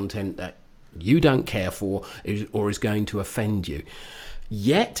have content that you don't care for or is going to offend you.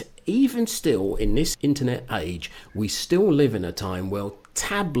 Yet, even still, in this internet age, we still live in a time where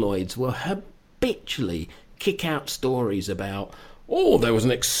tabloids will habitually kick out stories about, oh, there was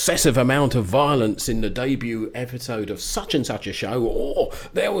an excessive amount of violence in the debut episode of such and such a show, or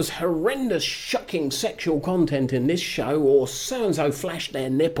there was horrendous, shocking sexual content in this show, or so-and-so flashed their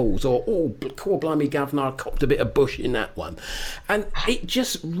nipples, or, oh, poor blimey, Governor, I copped a bit of bush in that one. And it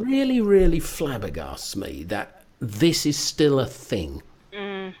just really, really flabbergasts me that this is still a thing.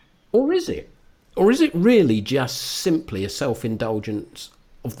 Or is it? Or is it really just simply a self-indulgence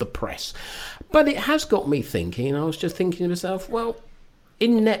of the press? But it has got me thinking, and I was just thinking to myself, well,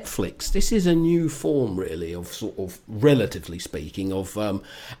 in Netflix, this is a new form, really, of sort of, relatively speaking, of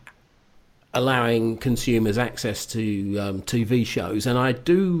allowing consumers access to TV shows. And I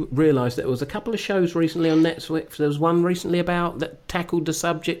do realise that there was a couple of shows recently on Netflix. There was one recently about that tackled the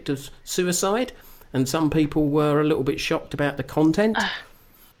subject of suicide, and some people were a little bit shocked about the content.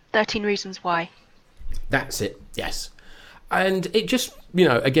 13 Reasons Why. That's it, yes. And it just,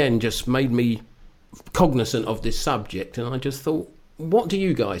 again, just made me cognizant of this subject. And I just thought, what do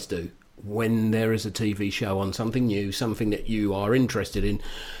you guys do when there is a TV show on something new, something that you are interested in?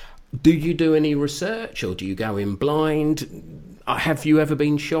 Do you do any research, or do you go in blind? Have you ever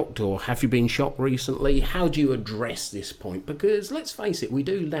been shocked, or have you been shocked recently? How do you address this point? Because let's face it, we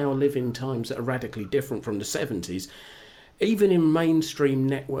do now live in times that are radically different from the 70s. Even in mainstream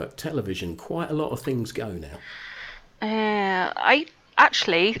network television, quite a lot of things go now. I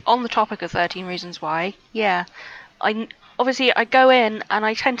actually, on the topic of 13 Reasons Why, I go in and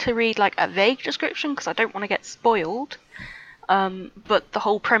I tend to read like a vague description because I don't want to get spoiled. But the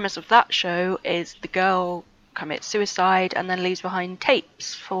whole premise of that show is the girl commits suicide and then leaves behind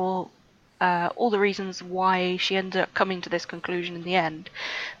tapes for all the reasons why she ended up coming to this conclusion in the end,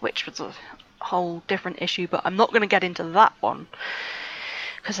 which was a whole different issue, but I'm not going to get into that one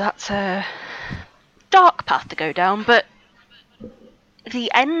because that's a dark path to go down. But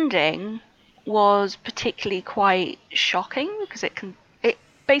the ending was particularly quite shocking because it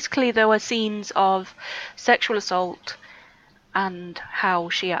basically there were scenes of sexual assault and how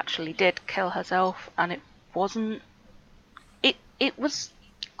she actually did kill herself, and it wasn't. It was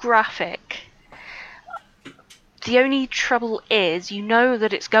graphic. The only trouble is, you know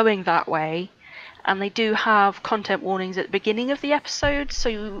that it's going that way, and they do have content warnings at the beginning of the episode,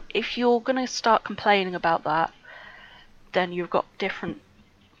 so if you're going to start complaining about that, then you've got different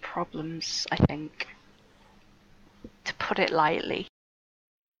problems, I think, to put it lightly.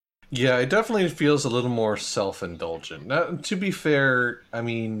 Yeah, it definitely feels a little more self-indulgent. Now, to be fair, I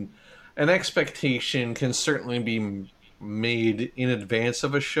mean, an expectation can certainly be made in advance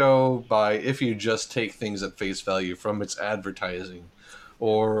of a show by if you just take things at face value from its advertising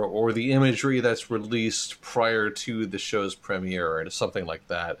or the imagery that's released prior to the show's premiere or something like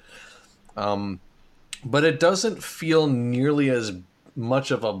that. But it doesn't feel nearly as much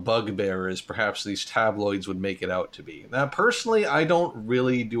of a bugbear as perhaps these tabloids would make it out to be. Now, personally, I don't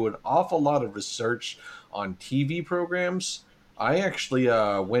really do an awful lot of research on TV programs. I actually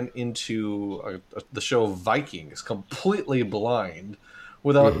went into the show Vikings completely blind,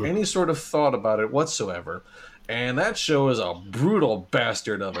 without any sort of thought about it whatsoever. And that show is a brutal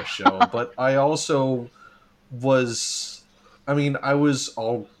bastard of a show. But I also was... I mean, I was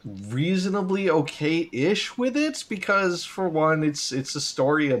all reasonably okay-ish with it because, for one, it's a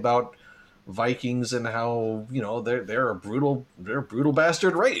story about Vikings and how, you know, they're a brutal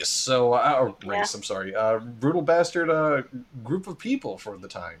bastard race. So I'm sorry, brutal bastard group of people for the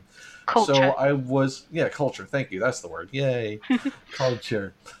time. Culture. So I was culture. Thank you. That's the word. Yay,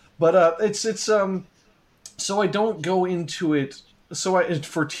 culture. But it's so I don't go into it. So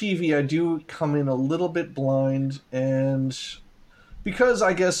for TV, I do come in a little bit blind, and because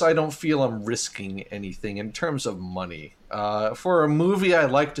I guess I don't feel I'm risking anything in terms of money. For a movie, I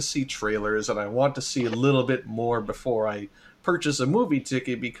like to see trailers, and I want to see a little bit more before I purchase a movie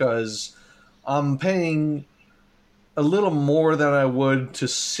ticket because I'm paying a little more than I would to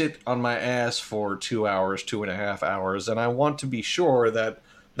sit on my ass for 2 hours, 2.5 hours, and I want to be sure that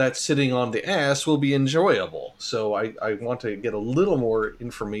sitting on the ass will be enjoyable. So I want to get a little more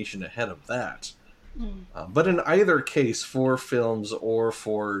information ahead of that. But in either case, for films or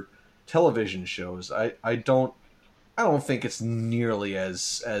for television shows, I don't think it's nearly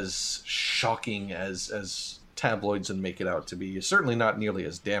as shocking as tabloids would make it out to be. It's certainly not nearly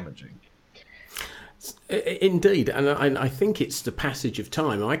as damaging. Indeed, and I think it's the passage of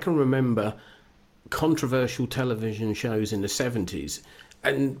time. I can remember controversial television shows in the 70s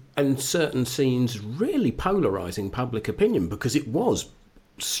and certain scenes really polarising public opinion because it was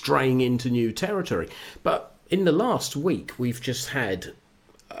straying into new territory. But in the last week, we've just had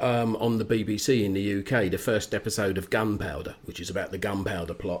on the BBC in the UK the first episode of Gunpowder, which is about the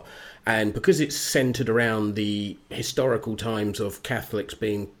gunpowder plot. And because it's centred around the historical times of Catholics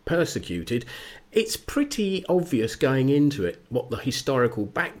being persecuted, it's pretty obvious going into it what the historical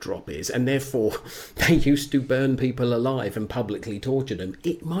backdrop is, and therefore they used to burn people alive and publicly torture them.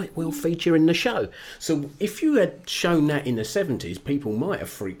 It might well feature in the show. So if you had shown that in the 70s, people might have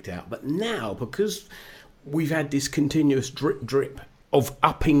freaked out. But now, because we've had this continuous drip of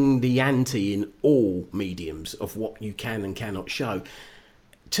upping the ante in all mediums of what you can and cannot show,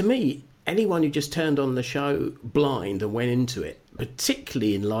 to me, anyone who just turned on the show blind and went into it,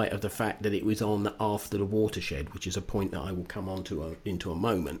 particularly in light of the fact that it was on after the watershed, which is a point that I will come on to into a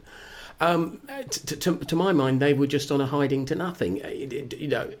moment, to my mind, they were just on a hiding to nothing.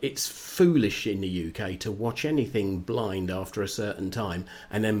 It's foolish in the UK to watch anything blind after a certain time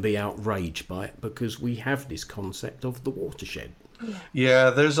and then be outraged by it because we have this concept of the watershed.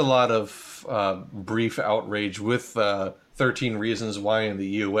 Yeah, there's a lot of brief outrage with 13 Reasons Why in the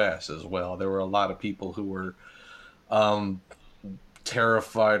US as well. There were a lot of people who were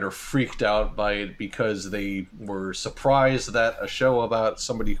terrified or freaked out by it because they were surprised that a show about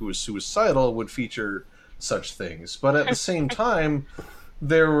somebody who was suicidal would feature such things. But at the same time,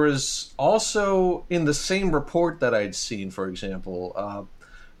 there was also, in the same report that I'd seen, for example,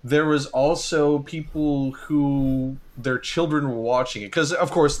 there was also people who their children were watching it. Because, of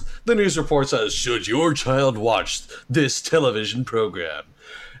course, the news report says, should your child watch this television program?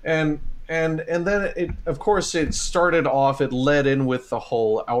 And then, it started off, it led in with the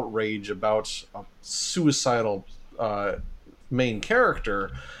whole outrage about a suicidal main character.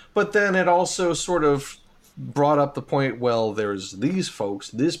 But then it also sort of brought up the point, well, there's these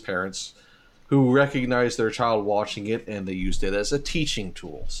folks, these parents, who recognized their child watching it, and they used it as a teaching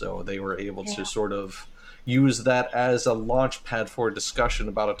tool. So they were able to sort of use that as a launch pad for a discussion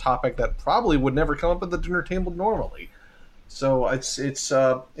about a topic that probably would never come up at the dinner table normally. So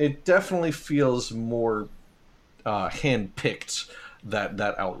it definitely feels more handpicked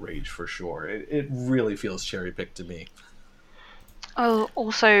that outrage for sure. It really feels cherry picked to me. I'll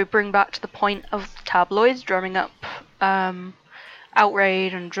also bring back to the point of tabloids drumming up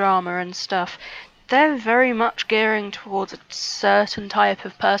outrage and drama and stuff. They're very much gearing towards a certain type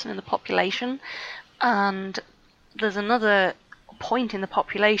of person in the population, and there's another point in the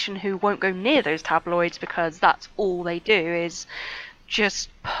population who won't go near those tabloids because that's all they do is just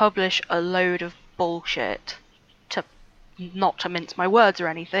publish a load of bullshit, to not to mince my words or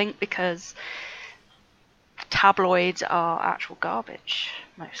anything, because tabloids are actual garbage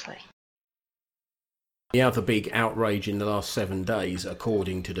mostly. The other big outrage in the last 7 days,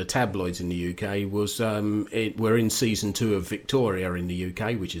 according to the tabloids in the UK, was we're in season 2 of Victoria in the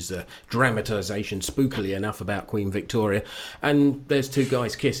UK, which is a dramatisation, spookily enough, about Queen Victoria. And there's two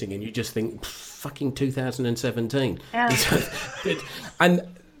guys kissing, and you just think, fucking 2017. Yeah. And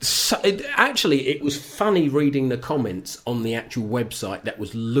so it was funny reading the comments on the actual website that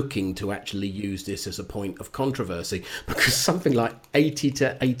was looking to actually use this as a point of controversy, because something like 80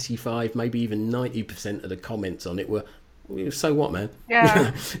 to 85, maybe even 90% of the comments on it were, so what, man?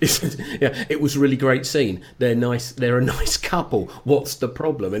 Yeah. It was a really great scene. They're nice. They're a nice couple. What's the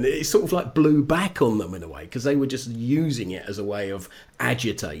problem? And it sort of like blew back on them in a way, because they were just using it as a way of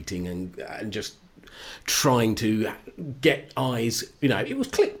agitating and just trying to get eyes. It was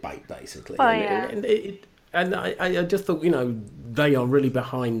clickbait basically. Oh, yeah. And I just thought, they are really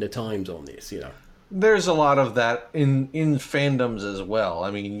behind the times on this. There's a lot of that in fandoms as well.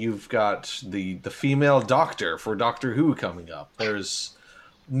 I mean, you've got the female doctor for Doctor Who coming up. There's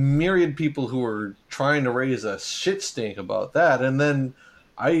myriad people who are trying to raise a shit stink about that, and then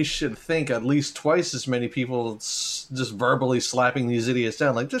I should think at least twice as many people just verbally slapping these idiots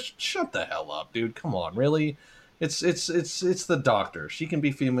down. Like, just shut the hell up, dude. Come on, really? It's the Doctor. She can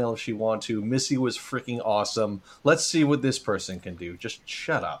be female if she wants to. Missy was freaking awesome. Let's see what this person can do. Just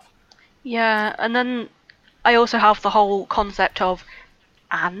shut up. Yeah, and then I also have the whole concept of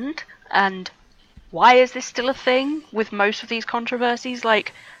and why is this still a thing with most of these controversies?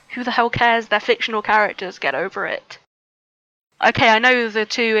 Like, who the hell cares? They're fictional characters. Get over it. Okay, I know the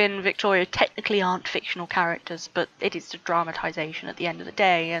two in Victoria technically aren't fictional characters, but it is a dramatisation at the end of the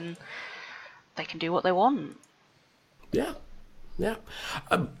day, and they can do what they want. Yeah.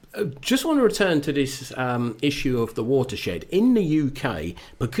 Just want to return to this issue of the watershed. In the UK,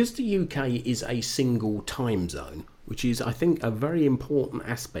 because the UK is a single time zone, which is, I think, a very important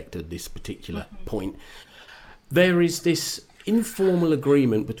aspect of this particular point, there is this informal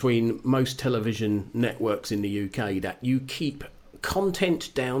agreement between most television networks in the UK that you keep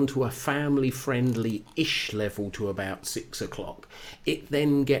content down to a family-friendly-ish level to about 6 o'clock. It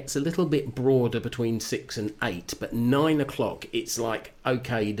then gets a little bit broader between 6 and 8, but 9 o'clock, it's like,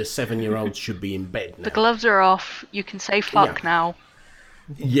 okay, the 7-year-olds should be in bed now. The gloves are off. You can say fuck now.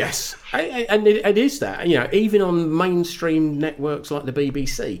 Yes, and it is that. Even on mainstream networks like the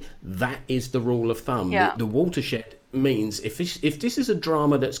BBC, that is the rule of thumb. Yeah. The watershed means if this is a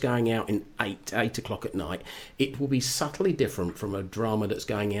drama that's going out in 8 o'clock at night, it will be subtly different from a drama that's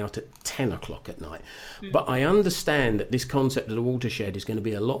going out at 10 o'clock at night. But I understand that this concept of the watershed is going to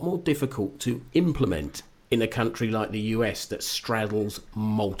be a lot more difficult to implement in a country like the US that straddles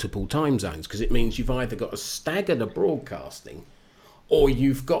multiple time zones, because it means you've either got to stagger the broadcasting, or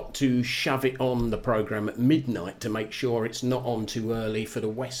you've got to shove it on the programme at midnight to make sure it's not on too early for the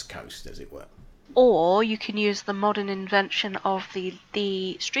West Coast, as it were. Or you can use the modern invention of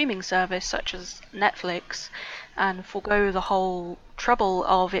the streaming service, such as Netflix, and forego the whole trouble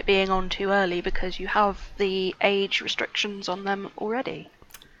of it being on too early because you have the age restrictions on them already.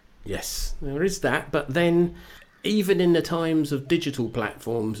 Yes, there is that, but then even in the times of digital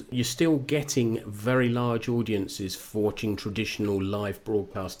platforms, you're still getting very large audiences for watching traditional live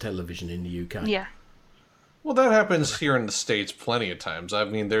broadcast television in the UK. Yeah. Well, that happens here in the States plenty of times. I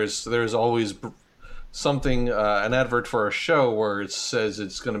mean, there's always something, an advert for a show where it says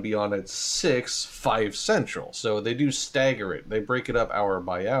it's going to be on at 5 Central. So they do stagger it. They break it up hour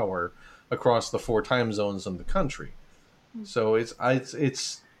by hour across the 4 time zones in the country. So it's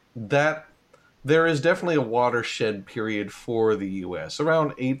that there is definitely a watershed period for the U.S.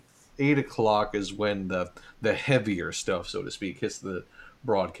 Around 8 o'clock is when the heavier stuff, so to speak, hits the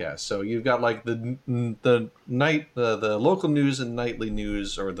broadcast. So you've got like the local news and nightly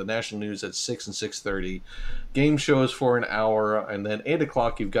news, or the national news at 6 and 6:30, game shows for an hour, and then 8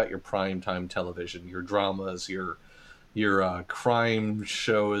 o'clock you've got your primetime television, your dramas, your crime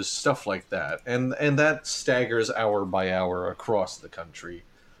shows, stuff like that, and that staggers hour by hour across the country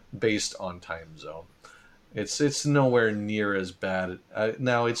based on time zone. It's nowhere near as bad.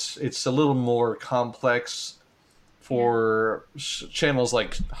 Now it's a little more complex for channels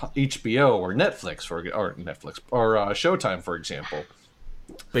like HBO or Netflix or Showtime, for example.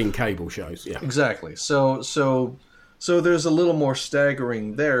 Being cable shows, yeah. Exactly. So there's a little more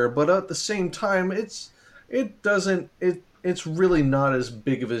staggering there, but at the same time, it's really not as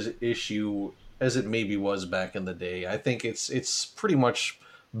big of an issue as it maybe was back in the day. I think it's pretty much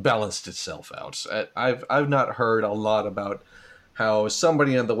balanced itself out. I've not heard a lot about how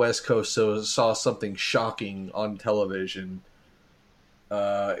somebody on the West Coast saw something shocking on television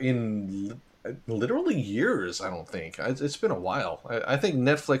in literally years. I don't think it's been a while. I think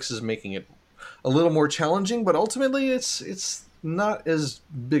Netflix is making it a little more challenging, but ultimately it's not as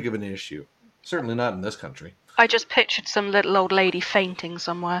big of an issue. Certainly not in this country. I just pictured some little old lady fainting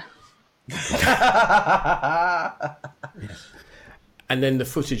somewhere. And then the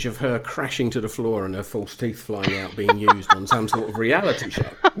footage of her crashing to the floor and her false teeth flying out being used on some sort of reality show.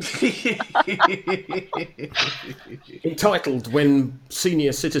 Entitled When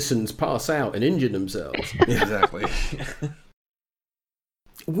Senior Citizens Pass Out and Injure Themselves. Exactly.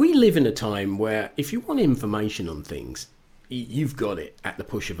 We live in a time where if you want information on things, you've got it at the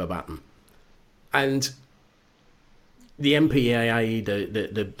push of a button. And the MPAA,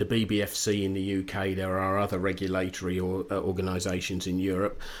 the BBFC in the UK, there are other regulatory organisations in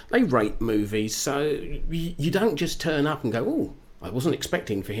Europe. They rate movies, so you don't just turn up and go, "Oh, I wasn't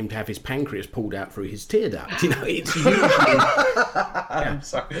expecting for him to have his pancreas pulled out through his tear duct." You know, it's usually. I'm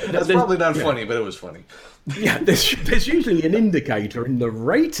sorry. That's probably not funny, but it was funny. Yeah, there's usually an indicator in the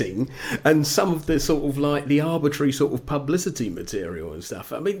rating and some of the sort of like the arbitrary sort of publicity material and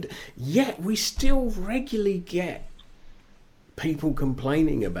stuff. I mean, yet we still regularly get people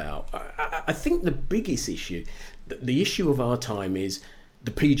complaining about. I think the biggest issue, the issue of our time, is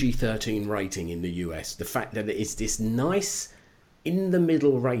the PG-13 rating in the US. The fact that it's this nice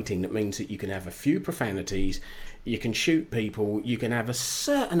in-the-middle rating that means that you can have a few profanities, you can shoot people, you can have a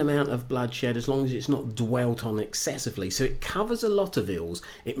certain amount of bloodshed as long as it's not dwelt on excessively. So it covers a lot of ills.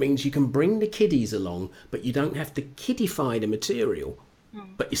 It means you can bring the kiddies along, but you don't have to kiddify the material,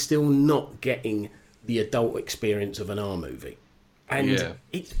 but you're still not getting the adult experience of an R movie. And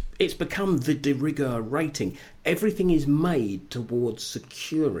it's become the de rigueur rating. Everything is made towards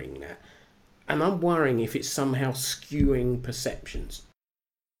securing that. And I'm worrying if it's somehow skewing perceptions.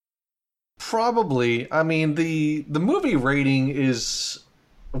 Probably. I mean, the movie rating is...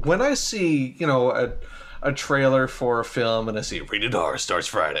 When I see, a trailer for a film and I see Rated R starts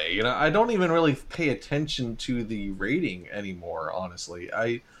Friday, I don't even really pay attention to the rating anymore, honestly.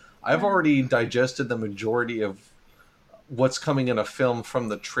 I've already digested the majority of what's coming in a film from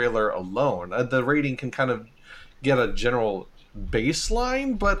the trailer alone. The rating can kind of get a general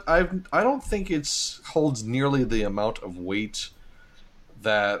baseline, but I don't think it's holds nearly the amount of weight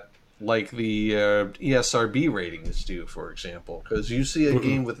that like the ESRB ratings do, for example. Because you see a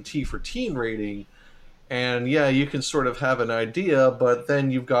game with a T for teen rating, and you can sort of have an idea, but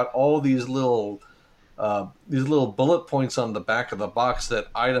then you've got all these little bullet points on the back of the box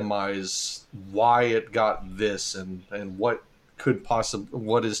that itemize why it got this and what could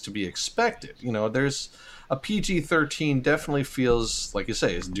what is to be expected. There's a PG-13 definitely feels, like you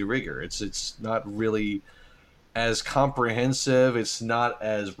say, it's de rigueur. It's not really as comprehensive. It's not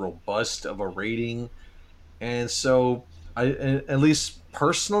as robust of a rating. And so at least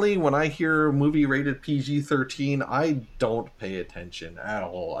personally, when I hear a movie rated PG-13, I don't pay attention at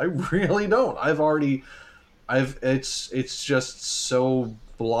all. I really don't. It's just so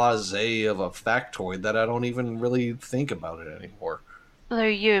blasé of a factoid that I don't even really think about it anymore. Although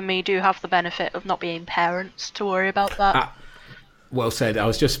you and me do have the benefit of not being parents to worry about that. Well said. I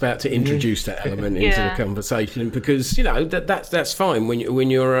was just about to introduce that element into the conversation, because that's fine when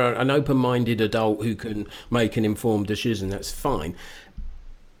you're an open-minded adult who can make an informed decision. That's fine.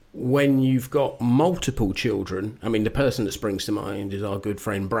 When you've got multiple children, I mean, the person that springs to mind is our good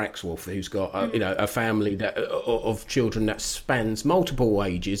friend Braxwolf, who's got a family of children that spans multiple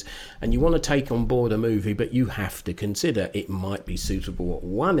ages, and you want to take on board a movie, but you have to consider it might be suitable at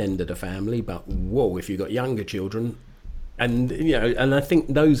one end of the family, but whoa, if you've got younger children, and I think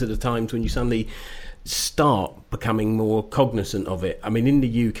those are the times when you suddenly start becoming more cognizant of it. I mean, in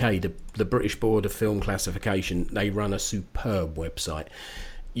the UK, the British Board of Film Classification, they run a superb website.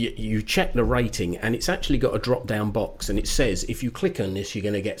 You check the rating, and it's actually got a drop-down box, and it says if you click on this, you're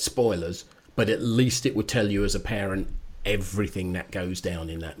going to get spoilers, but at least it would tell you as a parent everything that goes down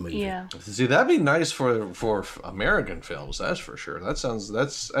in that movie. Yeah. See, that'd be nice for American films. That's for sure. That's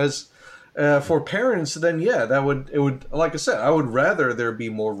as for parents. Then it would like I said, I would rather there be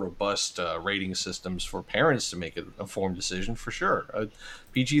more robust rating systems for parents to make an informed decision for sure.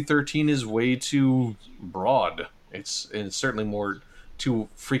 PG-13 is way too broad It's certainly more too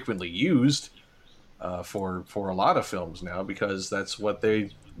frequently used for a lot of films now, because that's what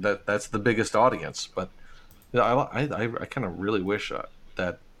that's the biggest audience. But I kind of really wish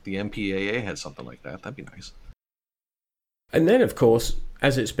that the MPAA had something like that. That'd be nice. And then, of course,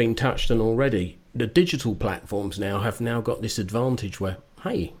 as it's been touched on already, the digital platforms have now got this advantage where,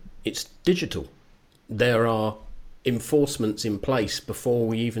 hey, it's digital. There are enforcements in place before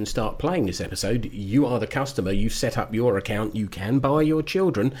we even start playing this episode. You are the customer, you set up your account, you can buy your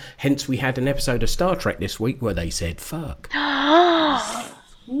children. Hence, we had an episode of Star Trek this week where they said, fuck.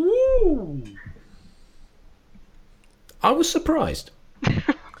 Woo! I was surprised.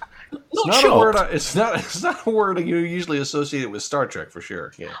 It's not a word. It's not a word you usually associate with Star Trek, for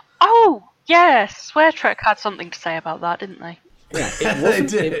sure. Yeah. Oh yes, Swear Trek had something to say about that, didn't they? Yeah, They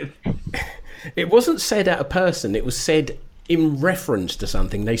did. It wasn't said at a person. It was said in reference to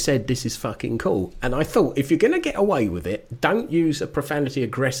something. They said, "This is fucking cool." And I thought, if you're going to get away with it, don't use a profanity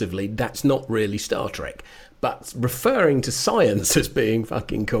aggressively. That's not really Star Trek. But referring to science as being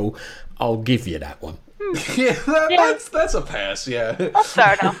fucking cool, I'll give you that one. Yeah, that's a pass. Yeah, That's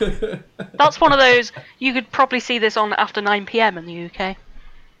fair enough. That's one of those, you could probably see this on after 9 p.m. in the UK.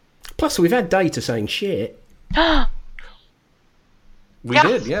 Plus, we've had data saying shit. We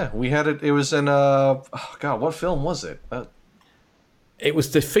did. Yeah, we had it. It was in oh God, what film was it? It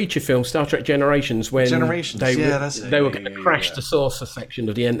was the feature film Star Trek Generations, when Generations. they were Yeah, going to crash the saucer section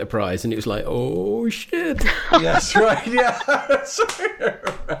of the Enterprise, and it was like, oh shit. Yes, right. Yeah. That's right.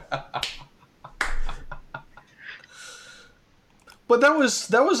 But that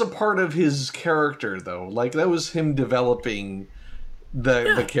was a part of his character, though. Like, that was him developing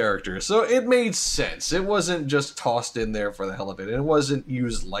the character, so it made sense. It wasn't just tossed in there for the hell of it. It wasn't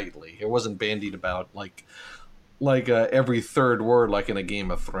used lightly. It wasn't bandied about like every third word, like in a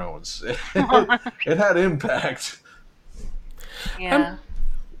Game of Thrones. It had impact. Yeah.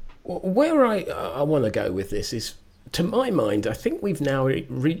 Where I want to go with this is, to my mind, I think we've now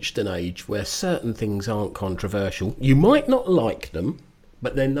reached an age where certain things aren't controversial. You might not like them,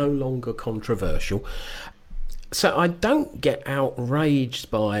 but they're no longer controversial. So I don't get outraged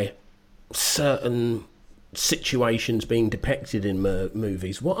by certain situations being depicted in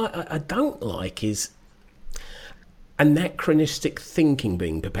movies. What I don't like is anachronistic thinking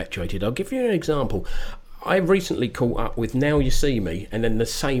being perpetuated. I'll give you an example. I recently caught up with Now You See Me, and then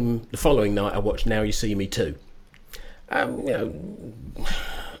the following night I watched Now You See Me 2.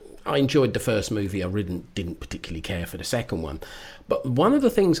 I enjoyed the first movie. I really didn't particularly care for the second one. But one of the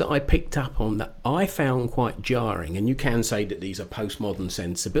things that I picked up on that I found quite jarring, and you can say that these are postmodern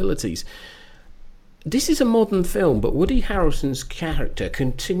sensibilities, this is a modern film, but Woody Harrelson's character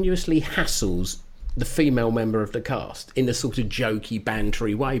continuously hassles the female member of the cast in a sort of jokey,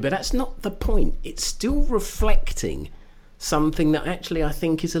 bantery way. But that's not the point. It's still reflecting something that actually I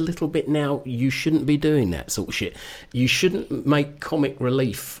think is a little bit now, you shouldn't be doing that sort of shit. You shouldn't make comic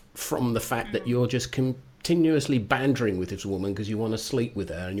relief from the fact that you're just continuously bantering with this woman because you want to sleep with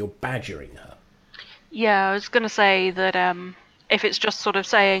her and you're badgering her. Yeah, I was going to say that if it's just sort of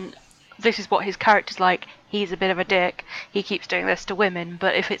saying this is what his character's like, he's a bit of a dick, he keeps doing this to women,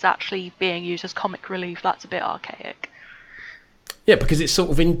 but if it's actually being used as comic relief, that's a bit archaic. Yeah, because it's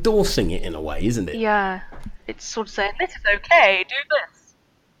sort of endorsing it in a way, isn't it? Yeah, it's sort of saying, this is okay, do this.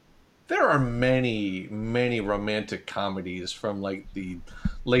 There are many, many romantic comedies from like the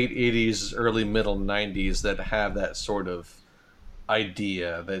late 80s, early middle 90s that have that sort of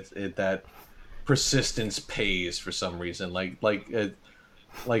idea that persistence pays for some reason. Like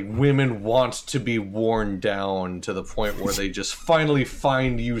women want to be worn down to the point where they just finally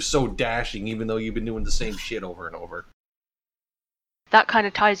find you so dashing, even though you've been doing the same shit over and over. That kind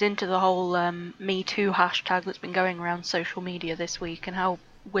of ties into the whole Me Too hashtag that's been going around social media this week, and how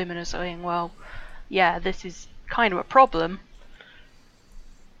women are saying, well, yeah, this is kind of a problem.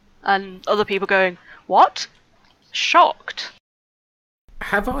 And other people going, what? Shocked.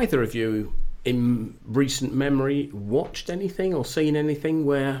 Have either of you, in recent memory, watched anything or seen anything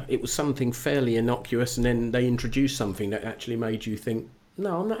where it was something fairly innocuous and then they introduced something that actually made you think,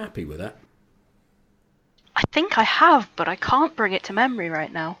 no, I'm not happy with that? I think I have, but I can't bring it to memory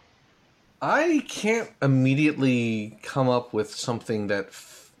right now. I can't immediately come up with something that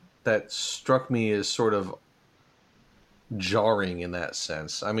struck me as sort of jarring in that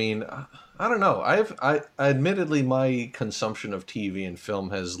sense. I mean, I don't know. I admittedly, my consumption of TV and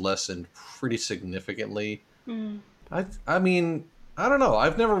film has lessened pretty significantly. I mean, I don't know.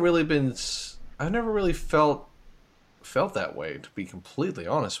 I've never really felt felt that way, to be completely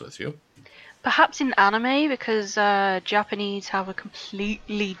honest with you. Perhaps in anime, because Japanese have a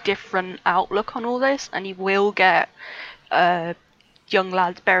completely different outlook on all this, and you will get young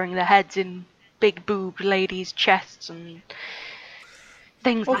lads burying their heads in big boobed ladies' chests and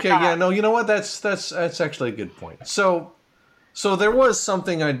things like that. Okay, yeah, no, you know what? That's actually a good point. So there was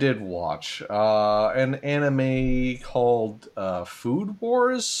something I did watch, an anime called Food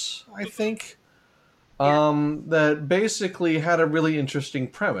Wars, I think. That basically had a really interesting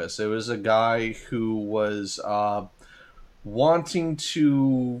premise. It was a guy who was wanting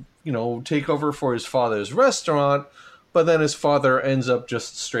to, take over for his father's restaurant, but then his father ends up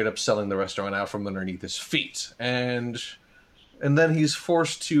just straight up selling the restaurant out from underneath his feet. And then he's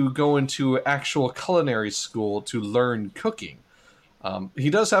forced to go into actual culinary school to learn cooking. He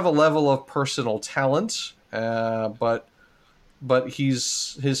does have a level of personal talent, but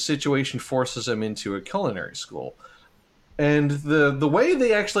his situation forces him into a culinary school. And the way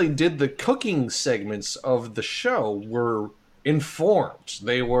they actually did the cooking segments of the show were informed.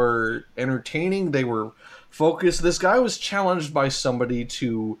 They were entertaining. They were focused. This guy was challenged by somebody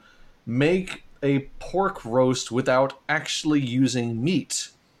to make a pork roast without actually using meat.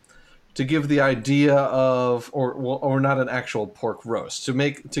 To give the idea of, or not an actual pork roast,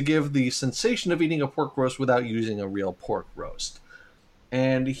 to give the sensation of eating a pork roast without using a real pork roast.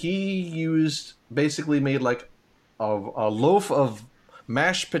 And he basically made like a loaf of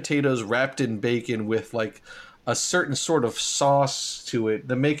mashed potatoes wrapped in bacon with like a certain sort of sauce to it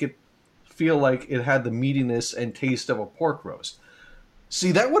to make it feel like it had the meatiness and taste of a pork roast.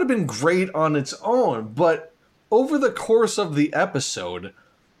 See, that would have been great on its own, but over the course of the episode,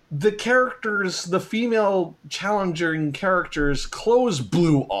 the characters, the female challenging characters' clothes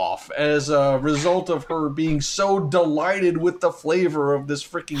blew off as a result of her being so delighted with the flavor of this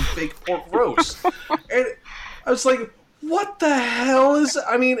freaking fake pork roast. And I was like, what the hell is...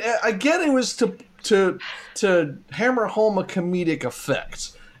 I mean, I get it was to hammer home a comedic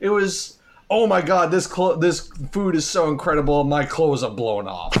effect. It was, oh my god, this food is so incredible, my clothes are blown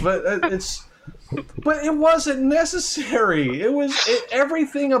off. But But it wasn't necessary.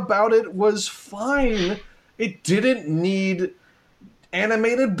 Everything about it was fine. It didn't need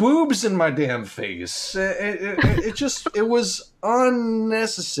animated boobs in my damn face. It was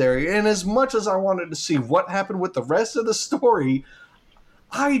unnecessary. And as much as I wanted to see what happened with the rest of the story,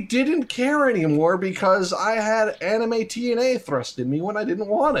 I didn't care anymore because I had anime TNA thrust in me when I didn't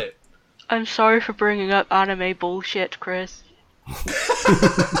want it. I'm sorry for bringing up anime bullshit, Chris.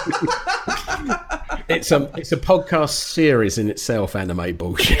 It's a podcast series in itself, anime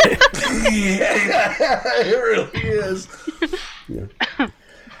bullshit. Yeah, it really is. Yeah.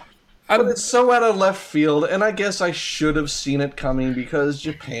 But it's so out of left field, and I guess I should have seen it coming because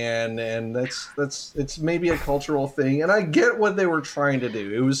Japan, and it's maybe a cultural thing, and I get what they were trying to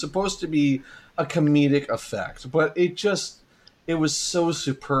do. It was supposed to be a comedic effect, but it was so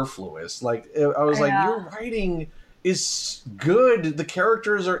superfluous. Like, I was like, your writing is good. The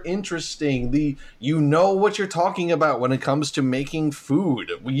characters are interesting. You know what you're talking about when it comes to making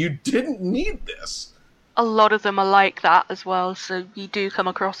food. You didn't need this. A lot of them are like that as well, so you do come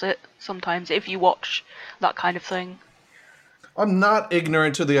across it sometimes if you watch that kind of thing. I'm not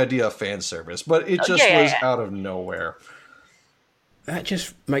ignorant to the idea of fan service, but it just was out of nowhere. That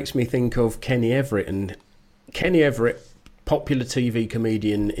just makes me think of Kenny Everett. And Kenny Everett, popular TV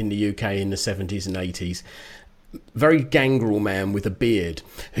comedian in the UK in the 70s and 80s, very gangrel man with a beard,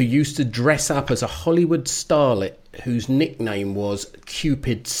 who used to dress up as a Hollywood starlet whose nickname was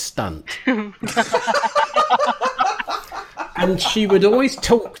Cupid Stunt. And she would always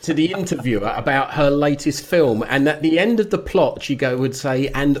talk to the interviewer about her latest film, and at the end of the plot she would say,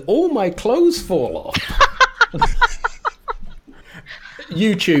 and all my clothes fall off.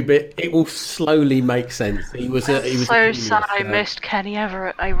 YouTube it will slowly make sense. He was so sad I missed Kenny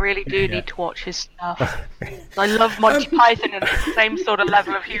Everett. I really do need to watch his stuff. I love Monty Python, and it's the same sort of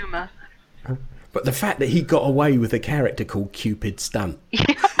level of humour. But the fact that he got away with a character called Cupid Stunt,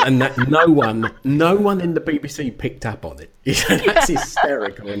 and that no one in the BBC picked up on it, that's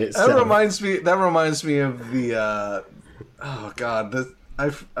hysterical in itself. That reminds me of the oh god,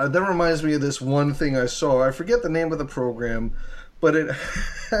 that reminds me of this one thing I saw. I forget the name of the program, but it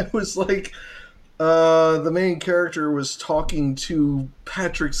was like the main character was talking to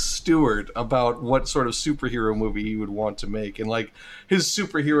Patrick Stewart about what sort of superhero movie he would want to make, and like his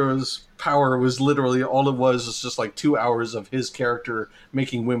superhero's power was literally all it was just like 2 hours of his character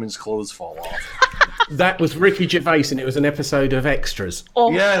making women's clothes fall off. That was Ricky Gervais, and it was an episode of Extras.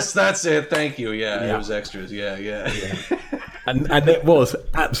 Oh. Yes, that's it. Thank you. Yeah, it was Extras. Yeah. And it was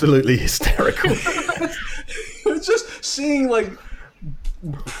absolutely hysterical. It's just seeing like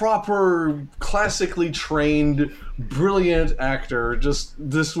proper, classically trained, brilliant actor just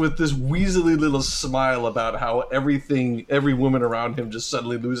this with this weaselly little smile about how every woman around him just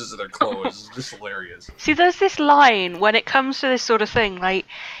suddenly loses their clothes. It's just hilarious. See, there's this line when it comes to this sort of thing. Like,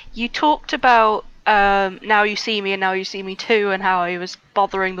 you talked about Now You See Me and Now You See Me Too, and how he was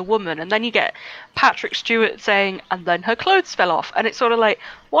bothering the woman, and then you get Patrick Stewart saying, and then her clothes fell off, and it's sort of like,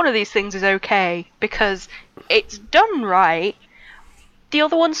 one of these things is okay because it's done right. The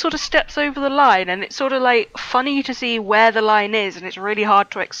other one sort of steps over the line, and it's sort of like funny to see where the line is, and it's really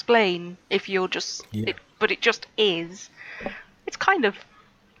hard to explain if you're just but it just is. It's kind of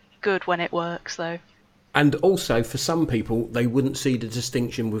good when it works, though. And also, for some people, they wouldn't see the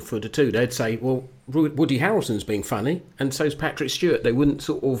distinction with Footer 2. They'd say, well, Woody Harrelson's being funny, and so's Patrick Stewart. They wouldn't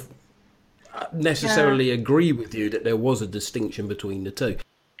sort of necessarily agree with you that there was a distinction between the two.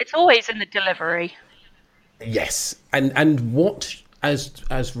 It's always in the delivery. Yes. And what,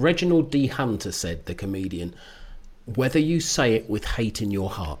 as Reginald D. Hunter said, the comedian, whether you say it with hate in your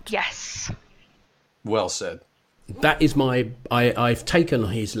heart. Yes. Well said. That is I've taken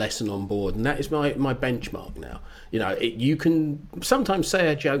his lesson on board, and that is my benchmark now. You know, you can sometimes say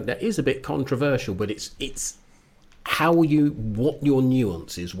a joke that is a bit controversial, but it's what your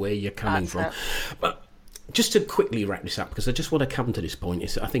nuance is, where you're coming from. But just to quickly wrap this up, because I just want to come to this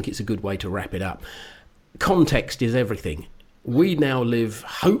point, I think it's a good way to wrap it up. Context is everything. We now live,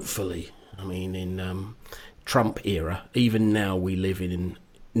 hopefully, in Trump era. Even now we live in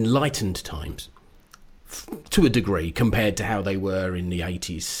enlightened times. To a degree, compared to how they were in the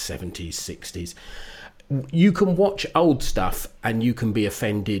 80s, 70s, 60s. You can watch old stuff and you can be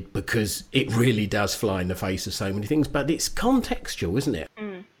offended because it really does fly in the face of so many things, but it's contextual, isn't it?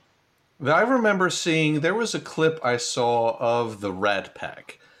 Mm. I remember seeing, there was a clip I saw of the Rat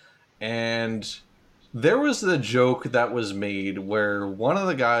Pack, and there was the joke that was made where one of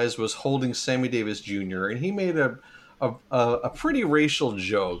the guys was holding Sammy Davis Jr., and he made a pretty racial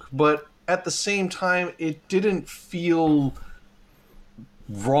joke, but at the same time, it didn't feel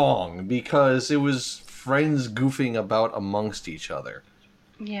wrong because it was friends goofing about amongst each other.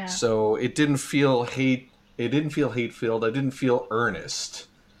 Yeah. So it didn't feel hate-filled. It didn't feel earnest.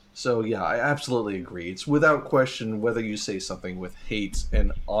 So yeah, I absolutely agree. It's without question whether you say something with hate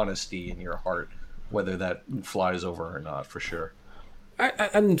and honesty in your heart, whether that flies over or not, for sure.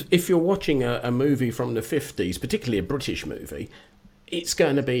 And if you're watching a movie from the 50s, particularly a British movie, it's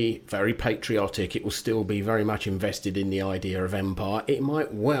going to be very patriotic. It will still be very much invested in the idea of empire. It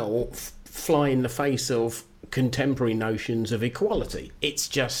might well fly in the face of contemporary notions of equality. It's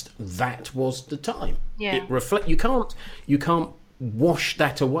just that was the time. Yeah. You can't wash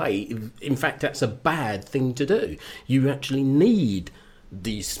that away. In fact, that's a bad thing to do. You actually need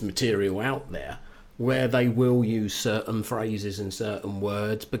this material out there where they will use certain phrases and certain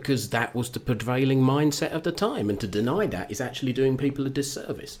words because that was the prevailing mindset of the time, and to deny that is actually doing people a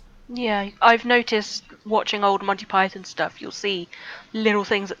disservice. Yeah, I've noticed watching old Monty Python stuff, you'll see little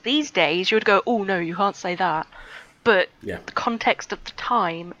things that these days you would go, oh no, you can't say that. But the context of the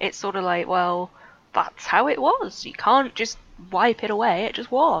time, it's sort of like, well, that's how it was. You can't just wipe it away, it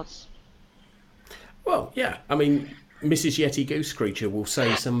just was. Well, yeah, Mrs. Yeti Goose Creature will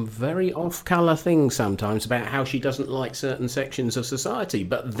say some very off-colour things sometimes about how she doesn't like certain sections of society,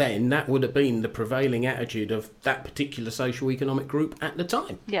 but then that would have been the prevailing attitude of that particular socio-economic group at the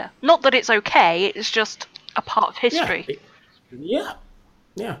time. Yeah. Not that it's okay, it's just a part of history. Yeah.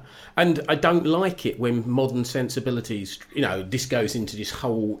 And I don't like it when modern sensibilities, this goes into this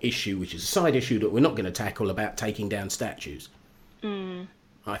whole issue, which is a side issue that we're not going to tackle, about taking down statues. Mm.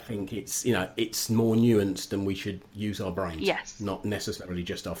 I think it's more nuanced, and we should use our brains. Yes. Not necessarily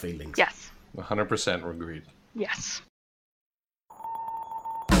just our feelings. Yes. 100% agreed. Yes.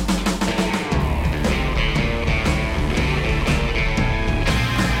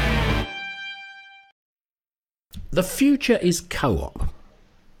 The future is co-op.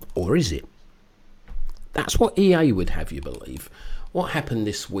 Or is it? That's what EA would have you believe. What happened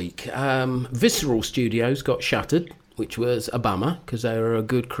this week? Visceral Studios got shuttered, which was a bummer because they were a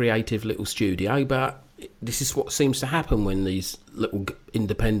good creative little studio, but this is what seems to happen when these little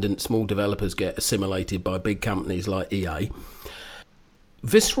independent small developers get assimilated by big companies like EA.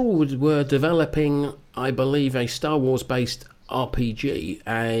 Visceral were developing, I believe, a Star Wars based RPG,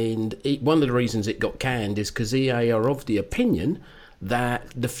 and one of the reasons it got canned is because EA are of the opinion that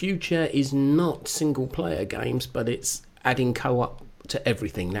the future is not single player games, but it's adding co-op to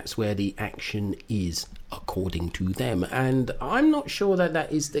everything. That's where the action is, according to them, and I'm not sure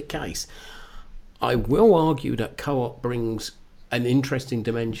that is the case. I will argue that co-op brings an interesting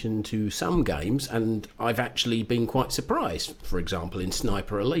dimension to some games, and I've actually been quite surprised. For example, in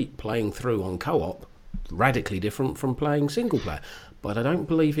Sniper Elite, playing through on co-op, radically different from playing single player. But I don't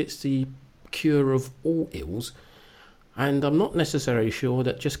believe it's the cure of all ills, and I'm not necessarily sure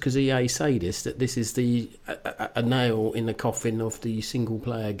that just because EA say this, that this is a nail in the coffin of the single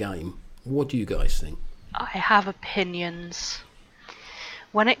player game. What do you guys think? I have opinions.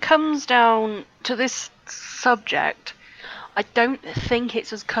 When it comes down to this subject, I don't think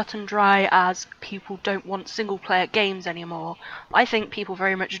it's as cut and dry as people don't want single player games anymore. I think people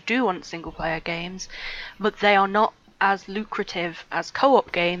very much do want single player games, but they are not as lucrative as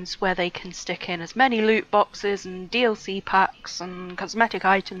co-op games, where they can stick in as many loot boxes and DLC packs and cosmetic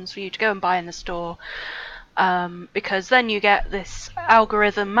items for you to go and buy in the store. Because then you get this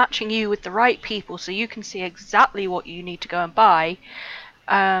algorithm matching you with the right people, so you can see exactly what you need to go and buy,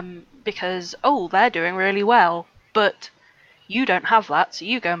 because, they're doing really well, but you don't have that, so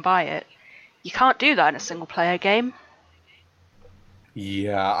you go and buy it. You can't do that in a single player game.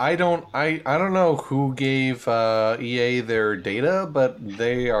 Yeah, I don't know who gave EA their data, but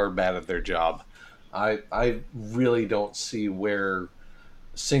they are bad at their job. I really don't see where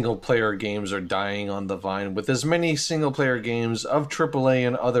single player games are dying on the vine, with as many single player games of AAA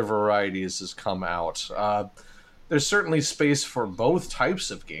and other varieties as come out. There's certainly space for both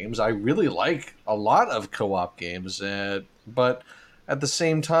types of games. I really like a lot of co-op games, but at the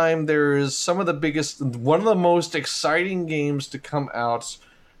same time, there's one of the most exciting games to come out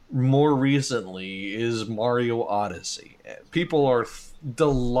more recently is Mario Odyssey. People are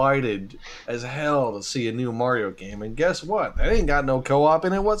delighted as hell to see a new Mario game, and guess what? That ain't got no co-op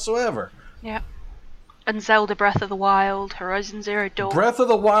in it whatsoever. Yeah. And Zelda Breath of the Wild, Horizon Zero Dawn. Breath of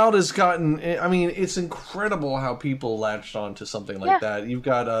the Wild has gotten... I mean, it's incredible how people latched on to something like that. You've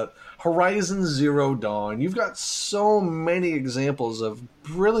got Horizon Zero Dawn. You've got so many examples of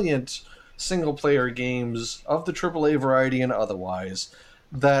brilliant single-player games of the AAA variety and otherwise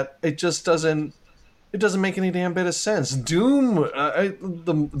that it just doesn't... It doesn't make any damn bit of sense. Doom,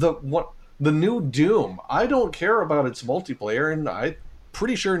 the new Doom, I don't care about its multiplayer, and I'm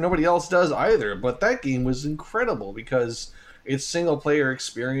pretty sure nobody else does either, but that game was incredible because its single-player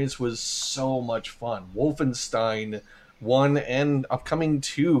experience was so much fun. Wolfenstein 1 and upcoming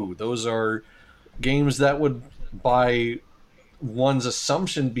 2, those are games that would, by one's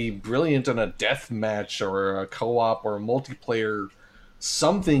assumption, be brilliant in a deathmatch or a co-op or a multiplayer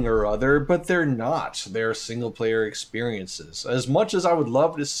something or other, but they're not. They're single-player experiences. As much as I would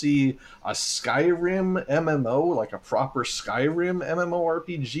love to see a Skyrim MMO, like a proper Skyrim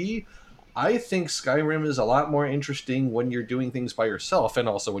MMORPG, I think Skyrim is a lot more interesting when you're doing things by yourself, and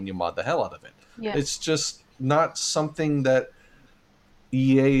also when you mod the hell out of it. Yeah. It's just not something that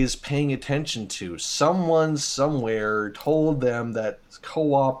EA is paying attention to. Someone somewhere told them that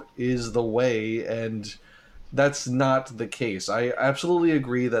co-op is the way, and that's not the case. I absolutely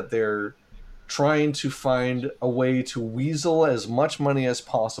agree that they're trying to find a way to weasel as much money as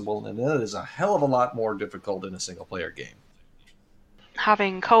possible, and that is a hell of a lot more difficult in a single-player game.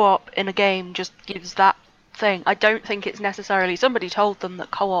 Having co-op in a game just gives that thing. I don't think it's necessarily... Somebody told them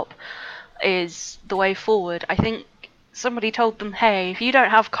that co-op is the way forward. I think somebody told them, hey, if you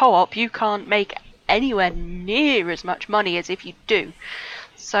don't have co-op, you can't make anywhere near as much money as if you do.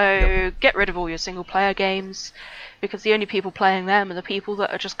 So Get rid of all your single player games, because the only people playing them are the people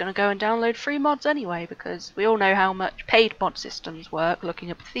that are just going to go and download free mods anyway, because we all know how much paid mod systems work,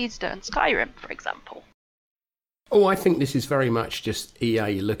 looking at Bethesda and Skyrim, for example. Oh, I think this is very much just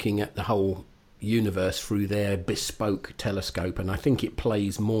EA looking at the whole universe through their bespoke telescope, and I think it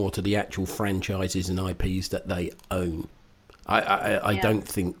plays more to the actual franchises and IPs that they own. I don't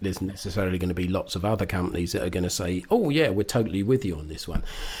think there's necessarily going to be lots of other companies that are going to say, oh yeah, we're totally with you on this one.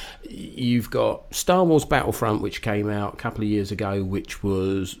 You've got Star Wars Battlefront, which came out a couple of years ago, which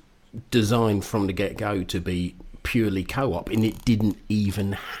was designed from the get-go to be purely co-op, and it didn't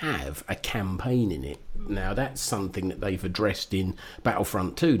even have a campaign in it. Now that's something that they've addressed in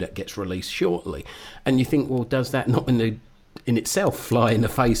Battlefront 2 that gets released shortly. And you think, well, does that not in itself fly in the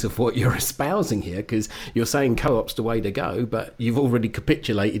face of what you're espousing here? Because you're saying co-op's the way to go, but you've already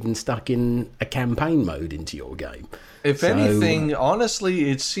capitulated and stuck in a campaign mode into your game. If anything, honestly,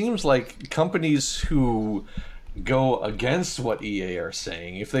 it seems like companies who go against what EA are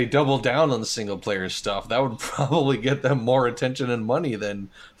saying, if they double down on the single player stuff, that would probably get them more attention and money than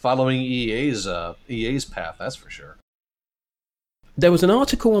following EA's path, that's for sure. There was an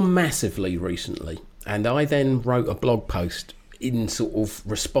article on Massively recently, and I then wrote a blog post in sort of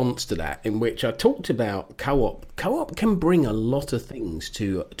response to that, in which I talked about co-op. Co-op can bring a lot of things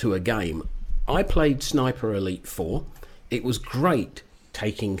to a game. I played Sniper Elite 4. It was great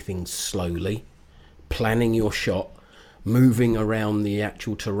taking things slowly, planning your shot, moving around the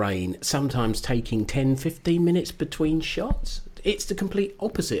actual terrain, sometimes taking 10, 15 minutes between shots. It's the complete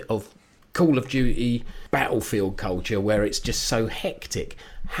opposite of Call of Duty Battlefield culture, where it's just so hectic.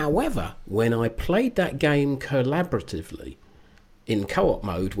 However, when I played that game collaboratively in co-op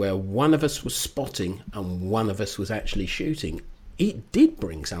mode, where one of us was spotting and one of us was actually shooting, it did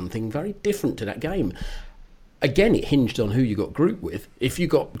bring something very different to that game. Again, it hinged on who you got grouped with. If you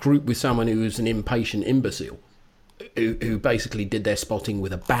got grouped with someone who was an impatient imbecile, who basically did their spotting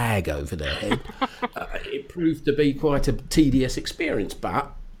with a bag over their head, it proved to be quite a tedious experience.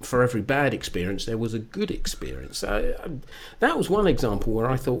 But for every bad experience, there was a good experience. So that was one example where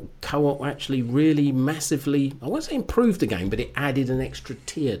I thought co-op actually really massively, I won't say improved the game, but it added an extra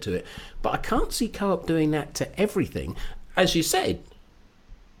tier to it. But I can't see co-op doing that to everything. As you said,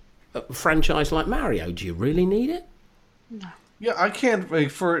 a franchise like Mario, do you really need it? No. Yeah, I can't,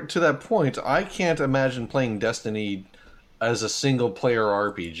 to that point, I can't imagine playing Destiny as a single-player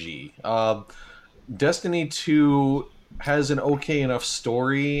RPG. Destiny 2 has an okay enough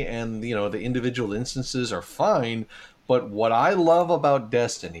story, and, the individual instances are fine, but what I love about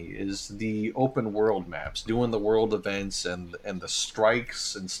Destiny is the open-world maps, doing the world events and the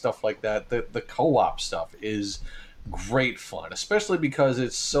strikes and stuff like that. The co-op stuff is great fun, especially because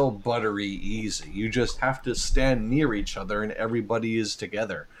it's so buttery easy. You just have to stand near each other and everybody is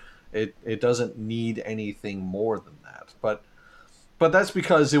together. It doesn't need anything more than that. But that's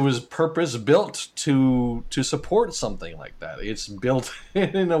because it was purpose built to support something like that. It's built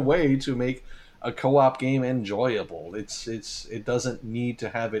in a way to make a co-op game enjoyable. It doesn't need to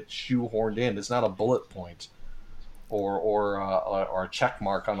have it shoehorned in. It's not a bullet point or a check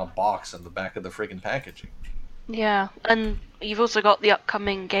mark on a box in the back of the friggin' packaging. Yeah, and you've also got the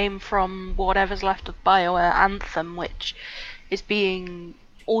upcoming game from whatever's left of BioWare, Anthem, which is being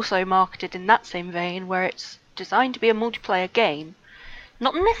also marketed in that same vein, where it's designed to be a multiplayer game.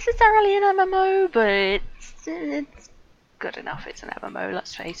 Not necessarily an MMO, but it's good enough. It's an MMO,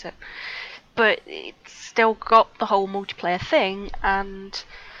 let's face it. But it's still got the whole multiplayer thing, and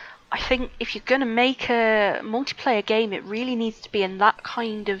I think if you're going to make a multiplayer game, it really needs to be in that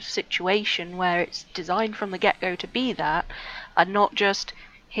kind of situation where it's designed from the get-go to be that, and not just,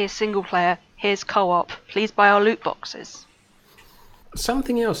 here's single player, here's co-op, please buy our loot boxes.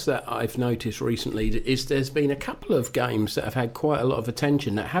 Something else that I've noticed recently is there's been a couple of games that have had quite a lot of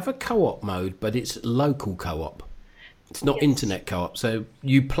attention that have a co-op mode, but it's local co-op. It's not internet co-op, so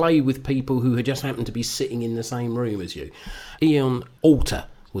you play with people who just happen to be sitting in the same room as you. Eon Alter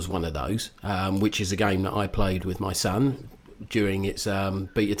was one of those, which is a game that I played with my son during its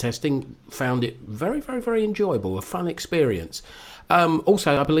beta testing. Found it very, very, very enjoyable, a fun experience.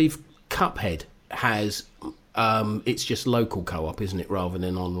 Also, I believe Cuphead has, it's just local co-op, isn't it, rather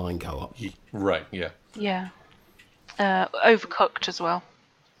than online co-op? Right, yeah. Yeah. Overcooked as well.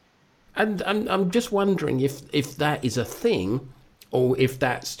 And I'm just wondering if that is a thing, or if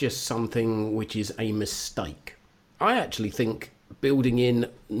that's just something which is a mistake. I actually think building in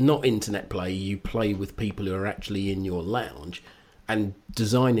not internet play, you play with people who are actually in your lounge, and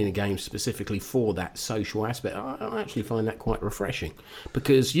designing a game specifically for that social aspect, I actually find that quite refreshing.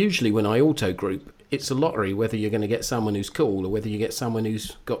 Because usually when I auto group, it's a lottery whether you're going to get someone who's cool or whether you get someone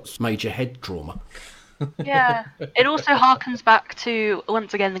who's got major head trauma. Yeah, it also harkens back to,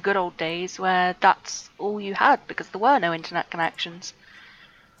 once again, the good old days where that's all you had because there were no internet connections.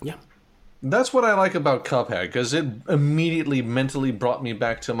 Yeah. That's what I like about Cuphead, because it immediately mentally brought me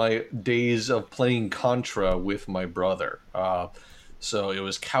back to my days of playing Contra with my brother. So it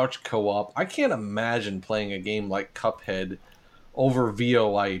was couch co-op. I can't imagine playing a game like Cuphead over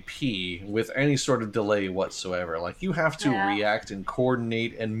VoIP with any sort of delay whatsoever. Like, you have to react and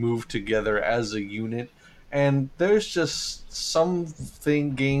coordinate and move together as a unit. And there's just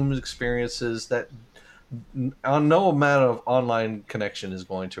something games experiences that no amount of online connection is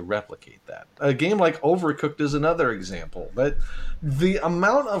going to replicate that. A game like Overcooked is another example. That the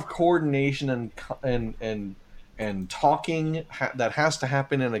amount of coordination and talking that has to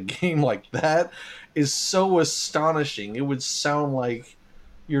happen in a game like that is so astonishing. It would sound like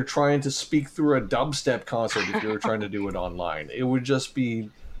you're trying to speak through a dubstep concert if you were trying to do it online. It would just be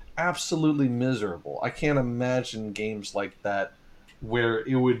absolutely miserable. I can't imagine games like that where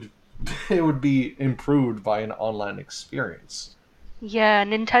it would be improved by an online experience. Yeah,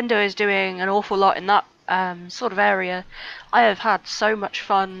 Nintendo is doing an awful lot in that sort of area. I have had so much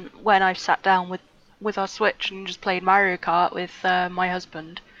fun when I've sat down with our Switch and just played Mario Kart with my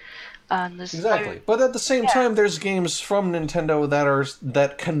husband. And there's Exactly. But at the same time, there's games from Nintendo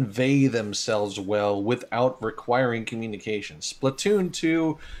that convey themselves well without requiring communication. Splatoon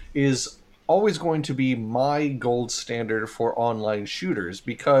 2 is always going to be my gold standard for online shooters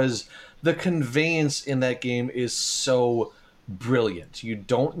because the conveyance in that game is so brilliant. You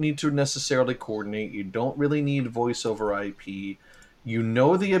don't need to necessarily coordinate. You don't really need voice over IP. You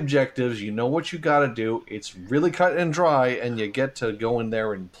know the objectives. You know what you got to do. It's really cut and dry, and you get to go in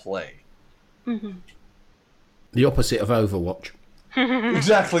there and play. Mm-hmm. The opposite of Overwatch.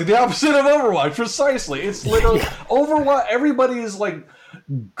 Exactly, the opposite of Overwatch, precisely. It's literally Overwatch. Everybody is like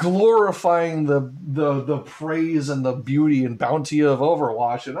glorifying the praise and the beauty and bounty of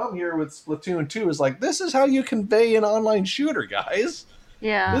Overwatch, and I'm here with Splatoon 2. Is like, this is how you convey an online shooter, guys.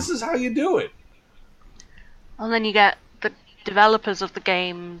 Yeah. This is how you do it. And then you get the developers of the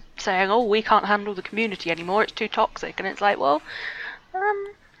game saying, "Oh, we can't handle the community anymore. It's too toxic." And it's like, well,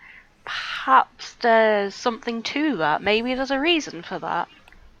 perhaps there's something to that. Maybe there's a reason for that.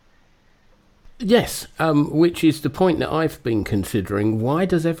 Yes, which is the point that I've been considering. Why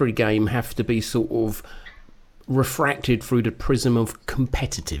does every game have to be sort of refracted through the prism of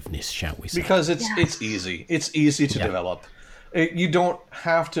competitiveness, shall we say? Because it's easy. It's easy to develop. You don't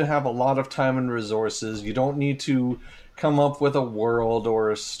have to have a lot of time and resources. You don't need to come up with a world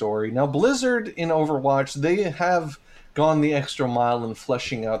or a story. Now, Blizzard in Overwatch, they have gone the extra mile in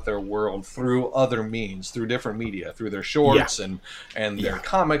fleshing out their world through other means, through different media, through their shorts and their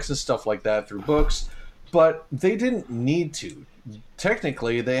comics and stuff like that, through books. But they didn't need to.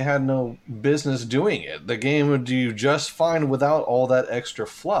 Technically, they had no business doing it. The game would do just fine without all that extra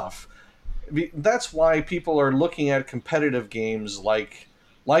fluff. That's why people are looking at competitive games like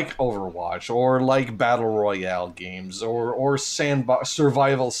Overwatch or like Battle Royale games or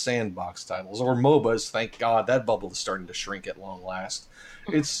survival sandbox titles or MOBAs. Thank God that bubble is starting to shrink at long last.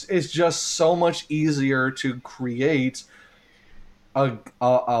 It's just so much easier to create a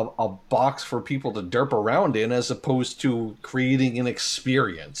box for people to derp around in as opposed to creating an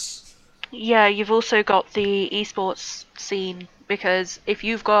experience. Yeah, you've also got the esports scene, because if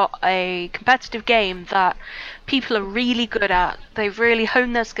you've got a competitive game that people are really good at, they've really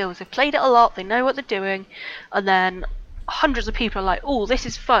honed their skills, they've played it a lot, they know what they're doing, and then hundreds of people are like, oh, this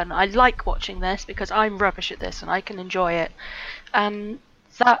is fun, I like watching this because I'm rubbish at this and I can enjoy it. And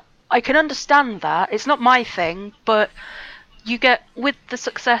that, I can understand that. It's not my thing, but you get, with the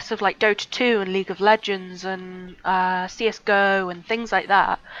success of like Dota 2 and League of Legends and CSGO and things like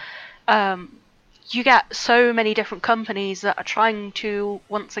that, you get so many different companies that are trying to,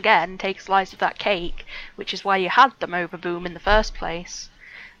 once again, take a slice of that cake, which is why you had the MOBA boom in the first place.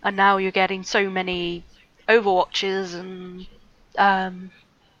 And now you're getting so many Overwatches and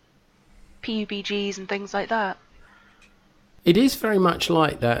PUBGs and things like that. It is very much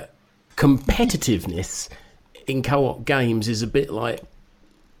like that. Competitiveness in co-op games is a bit like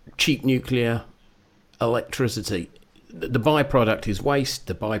cheap nuclear electricity. The byproduct is waste.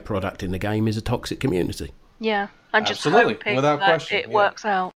 The byproduct in the game is a toxic community. Yeah, and just Absolutely, hoping without that question, it works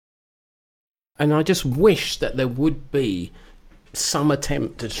out. And I just wish that there would be some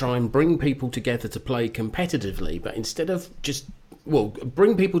attempt to try and bring people together to play competitively, but instead of just,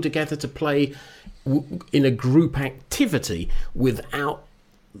 bring people together to play in a group activity without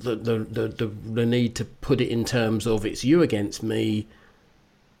the need to put it in terms of it's you against me.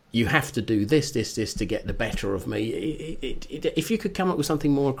 You have to do this to get the better of me. If you could come up with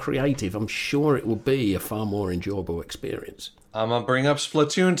something more creative, I'm sure it would be a far more enjoyable experience. I'm going to bring up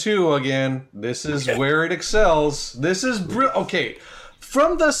Splatoon 2 again. This is where it excels. This is okay.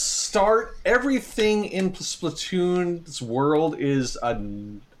 From the start, everything in Splatoon's world is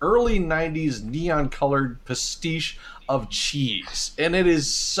an early 90s neon-colored pastiche of cheese. And it is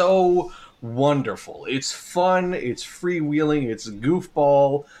so wonderful. It's fun, it's freewheeling, it's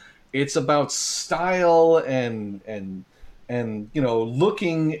goofball. It's about style and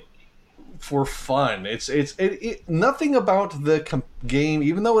looking for fun. It's nothing about the game,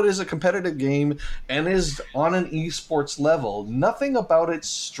 even though it is a competitive game and is on an esports level, nothing about it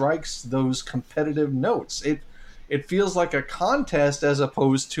strikes those competitive notes. It feels like a contest as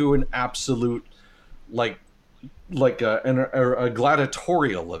opposed to an absolute like a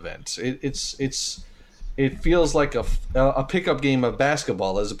gladiatorial event. It feels like a pickup game of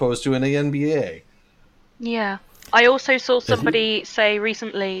basketball as opposed to an NBA. Yeah. I also saw somebody say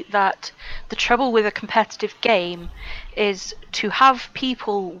recently that the trouble with a competitive game is to have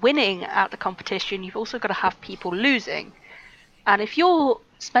people winning at the competition, you've also got to have people losing. And if you're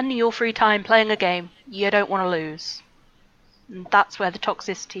spending your free time playing a game, you don't want to lose. And that's where the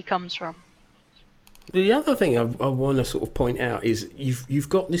toxicity comes from. The other thing I want to sort of point out is you've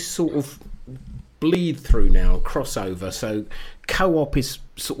got this sort of bleed through now, crossover. So co-op is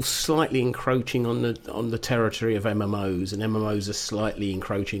sort of slightly encroaching on the territory of MMOs, and MMOs are slightly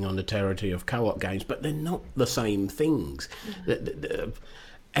encroaching on the territory of co-op games, but they're not the same things. The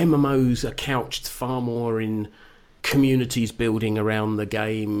MMOs are couched far more in communities building around the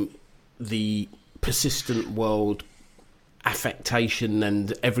game, the persistent world affectation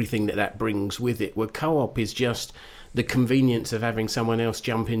and everything that brings with it, where co-op is just the convenience of having someone else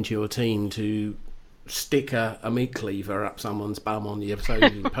jump into your team to stick a meat cleaver up someone's bum on the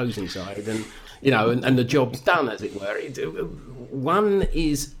opposing side, and and the job's done, as it were. One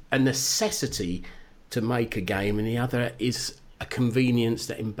is a necessity to make a game, and the other is a convenience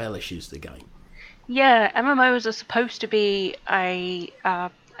that embellishes the game. Yeah, MMOs are supposed to be a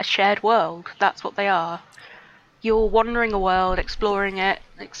shared world. That's what they are. You're wandering a world, exploring it,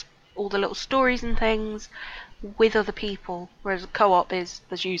 all the little stories and things with other people, whereas co-op is,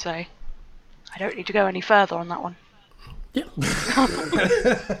 as you say. I don't need to go any further on that one. Yeah.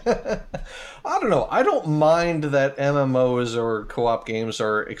 I don't know. I don't mind that MMOs or co-op games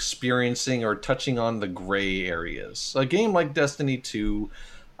are experiencing or touching on the gray areas. A game like Destiny 2,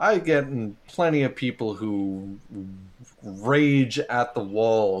 I get plenty of people who rage at the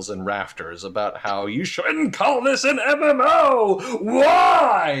walls and rafters about how you shouldn't call this an MMO.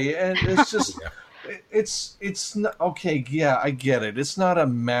 Why? And it's just... It's not okay. Yeah, I get it. It's not a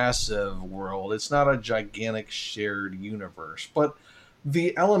massive world. It's not a gigantic shared universe, but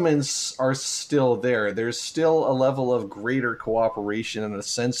the elements are still there. There's still a level of greater cooperation and a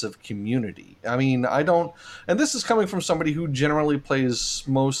sense of community. I mean, and this is coming from somebody who generally plays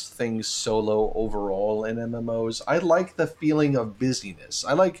most things solo overall in MMOs. I like the feeling of busyness.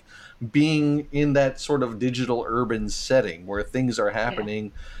 I like being in that sort of digital urban setting where things are happening.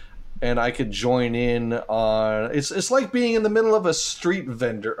 Yeah. And I could join in on... It's like being in the middle of a street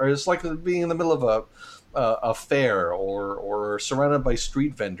vendor, or it's like being in the middle of a fair, or surrounded by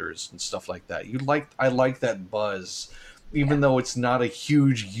street vendors and stuff like that. I like that buzz, even though it's not a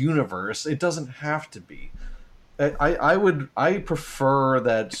huge universe. It doesn't have to be. I prefer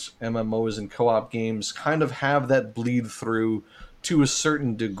that MMOs and co-op games kind of have that bleed through to a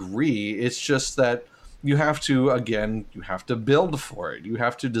certain degree. It's just that you have to build for it. You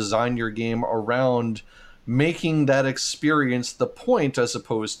have to design your game around making that experience the point as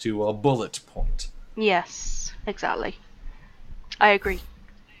opposed to a bullet point. Yes, exactly. I agree.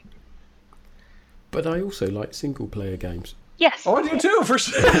 But I also like single-player games. Yes. Oh, I do too, for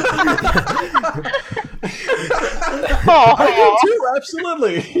sure. I do too,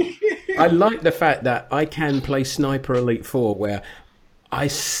 absolutely. I like the fact that I can play Sniper Elite 4 where I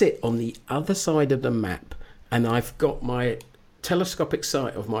sit on the other side of the map and I've got my telescopic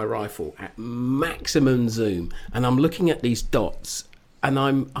sight of my rifle at maximum zoom and I'm looking at these dots and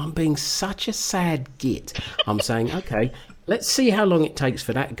I'm being such a sad git. I'm saying, okay, let's see how long it takes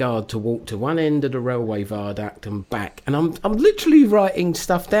for that guard to walk to one end of the railway viaduct and back. And I'm literally writing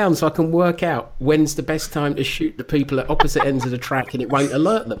stuff down so I can work out when's the best time to shoot the people at opposite ends of the track and it won't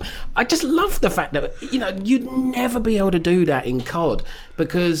alert them. I just love the fact that, you'd never be able to do that in COD,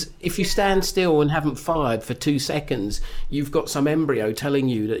 because if you stand still and haven't fired for 2 seconds, you've got some embryo telling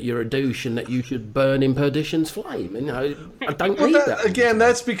you that you're a douche and that you should burn in perdition's flame. I don't need that. Again,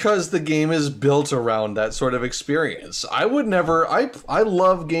 that's because the game is built around that sort of experience. I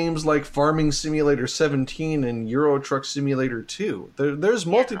love games like Farming Simulator 17 and Euro Truck Simulator 2. There's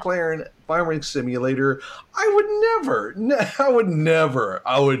multiplayer in Farming Simulator. I would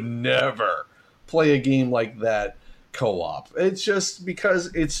never play a game like that co-op. It's just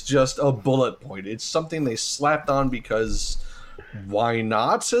because it's just a bullet point. It's something they slapped on because why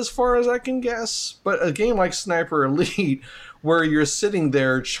not, as far as I can guess. But a game like Sniper Elite, where you're sitting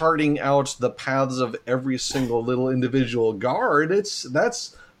there charting out the paths of every single little individual guard,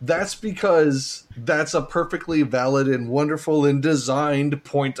 that's because that's a perfectly valid and wonderful and designed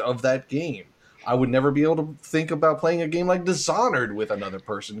point of that game. I would never be able to think about playing a game like Dishonored with another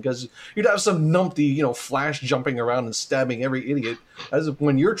person, because you'd have some numpty, Flash jumping around and stabbing every idiot as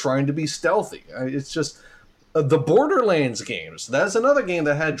when you're trying to be stealthy. It's just the Borderlands games. That's another game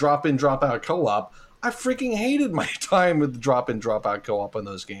that had drop-in, drop-out co-op. I freaking hated my time with drop-in, drop-out co-op in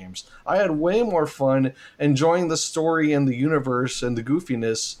those games. I had way more fun enjoying the story and the universe and the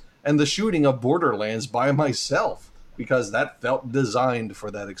goofiness and the shooting of Borderlands by myself, because that felt designed for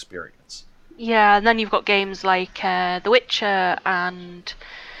that experience. Yeah, and then you've got games like The Witcher and,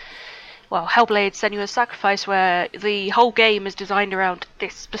 Hellblade: Senua's Sacrifice, where the whole game is designed around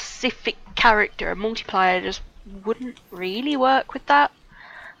this specific character, and multiplayer just wouldn't really work with that.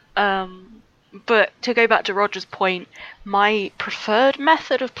 But to go back to Roger's point, my preferred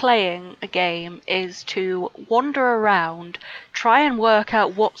method of playing a game is to wander around, try and work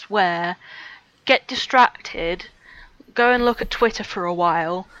out what's where, get distracted, go and look at Twitter for a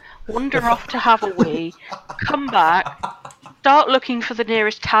while, wander off to have a wee, come back, start looking for the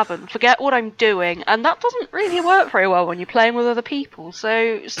nearest tavern, forget what I'm doing, and that doesn't really work very well when you're playing with other people,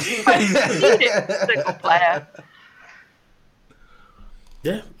 so sometimes you need it as a single player.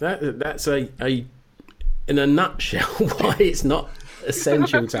 Yeah, that's a in a nutshell why it's not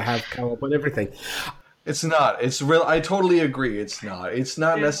essential to have co-op on everything. It's not. It's real. I totally agree. It's not. It's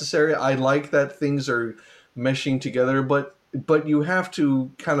not necessary. I like that things are meshing together, but you have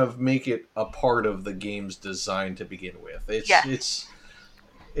to kind of make it a part of the game's design to begin with.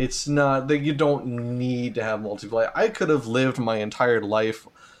 It's not that you don't need to have multiplayer. I could have lived my entire life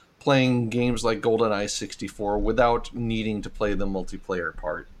playing games like GoldenEye 64 without needing to play the multiplayer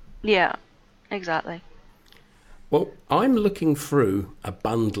part. Yeah, exactly. Well, I'm looking through a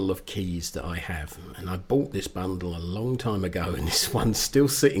bundle of keys that I have, and I bought this bundle a long time ago, and this one's still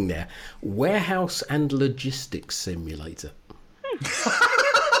sitting there. Warehouse and Logistics Simulator.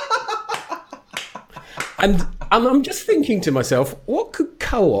 And I'm just thinking to myself, what could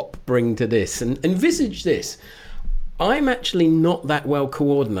co-op bring to this? And envisage this. I'm actually not that well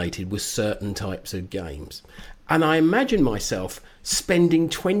coordinated with certain types of games. And I imagine myself spending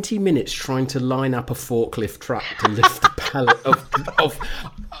 20 minutes trying to line up a forklift truck to lift a pallet of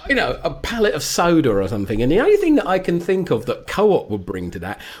a pallet of soda or something. And the only thing that I can think of that co-op would bring to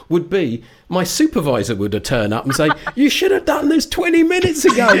that would be my supervisor would have turned up and say, "You should have done this 20 minutes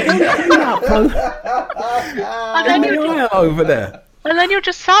ago. And then over there." And then you're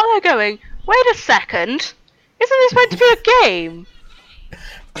just sat there going, "Wait a second. Isn't this meant to be a game?"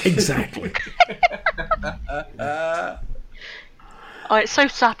 Exactly. Oh, it's so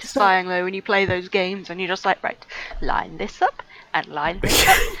satisfying though when you play those games and you're just like, right, line this up and line this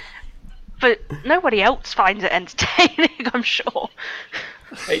up. But nobody else finds it entertaining, I'm sure.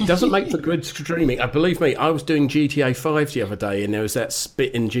 It doesn't make for good streaming. Believe me, I was doing GTA 5 the other day, and there was that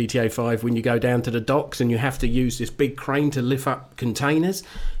bit in GTA 5 when you go down to the docks and you have to use this big crane to lift up containers.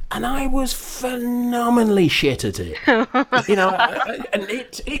 And I was phenomenally shit at it. And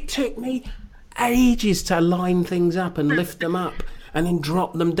it took me ages to line things up and lift them up and then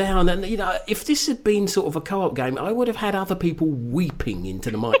drop them down. And, if this had been sort of a co-op game, I would have had other people weeping into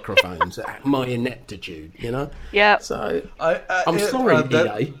the microphones at my ineptitude, Yeah. So, I'm sorry,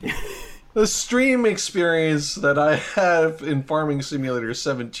 EA. The stream experience that I have in Farming Simulator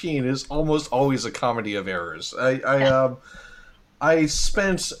 17 is almost always a comedy of errors. I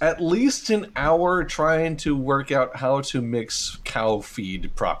spent at least an hour trying to work out how to mix cow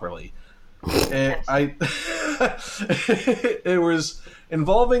feed properly. And it was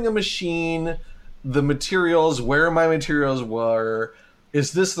involving a machine, the materials, where my materials were.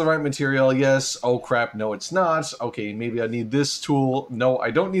 Is this the right material? Yes. Oh crap, no it's not. Okay, maybe I need this tool. No,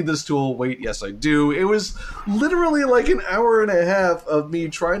 I don't need this tool. Wait, yes I do. It was literally like an hour and a half of me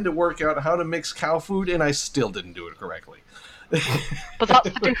trying to work out how to mix cow food, and I still didn't do it correctly. But that's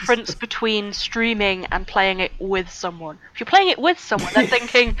the difference between streaming and playing it with someone. If you're playing it with someone, they're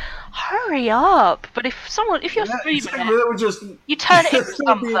thinking, "Hurry up!" But if you're streaming it, you turn it into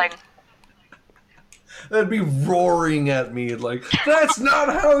something. That'd be roaring at me like, "That's not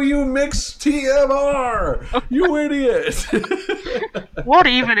how you mix TMR, you idiot!" What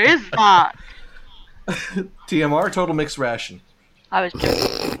even is that? TMR, total mixed ration. I was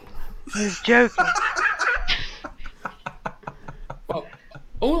joking.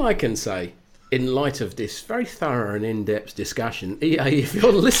 All I can say, in light of this very thorough and in-depth discussion, EA, if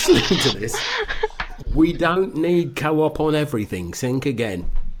you're listening to this, we don't need co-op on everything. Think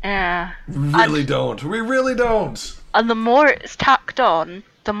again. Yeah. We really don't. And the more it's tacked on,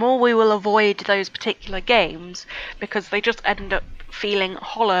 the more we will avoid those particular games, because they just end up feeling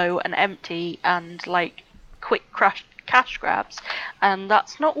hollow and empty and like quick cash grabs, and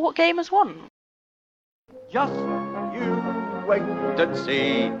that's not what gamers want. Just you wait and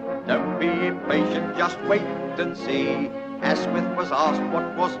see. Don't be impatient, just wait and see. As Smith was asked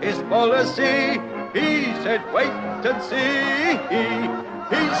what was his policy, he said wait and see.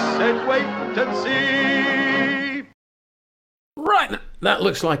 He said wait and see. Right, that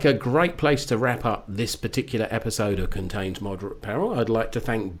looks like a great place to wrap up this particular episode of Contains Moderate Peril. I'd like to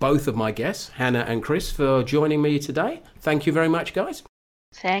thank both of my guests, Hannah and Chris, for joining me today. Thank you very much, guys.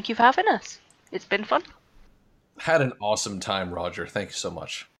 Thank you for having us. It's been fun. Had an awesome time, Roger. Thank you so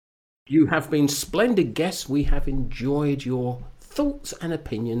much. You have been splendid guests. We have enjoyed your thoughts and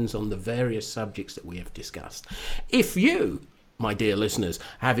opinions on the various subjects that we have discussed. If you my dear listeners,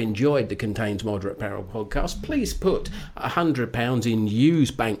 have enjoyed the Contains Moderate Peril podcast, please put £100 in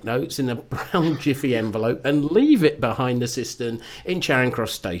used banknotes in a brown jiffy envelope and leave it behind the cistern in Charing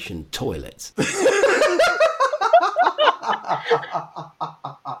Cross Station toilets.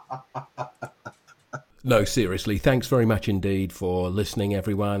 No, seriously, thanks very much indeed for listening,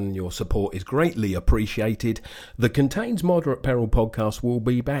 everyone. Your support is greatly appreciated. The Contains Moderate Peril podcast will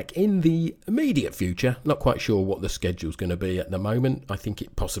be back in the immediate future. Not quite sure what the schedule's going to be at the moment. I think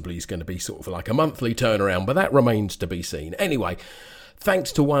it possibly is going to be sort of like a monthly turnaround, but that remains to be seen. Anyway,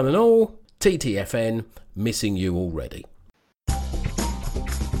 thanks to one and all. TTFN, missing you already.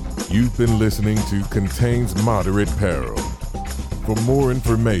 You've been listening to Contains Moderate Peril. For more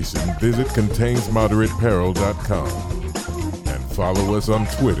information, visit containsmoderateperil.com and follow us on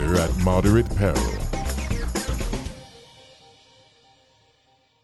Twitter at Moderate Peril.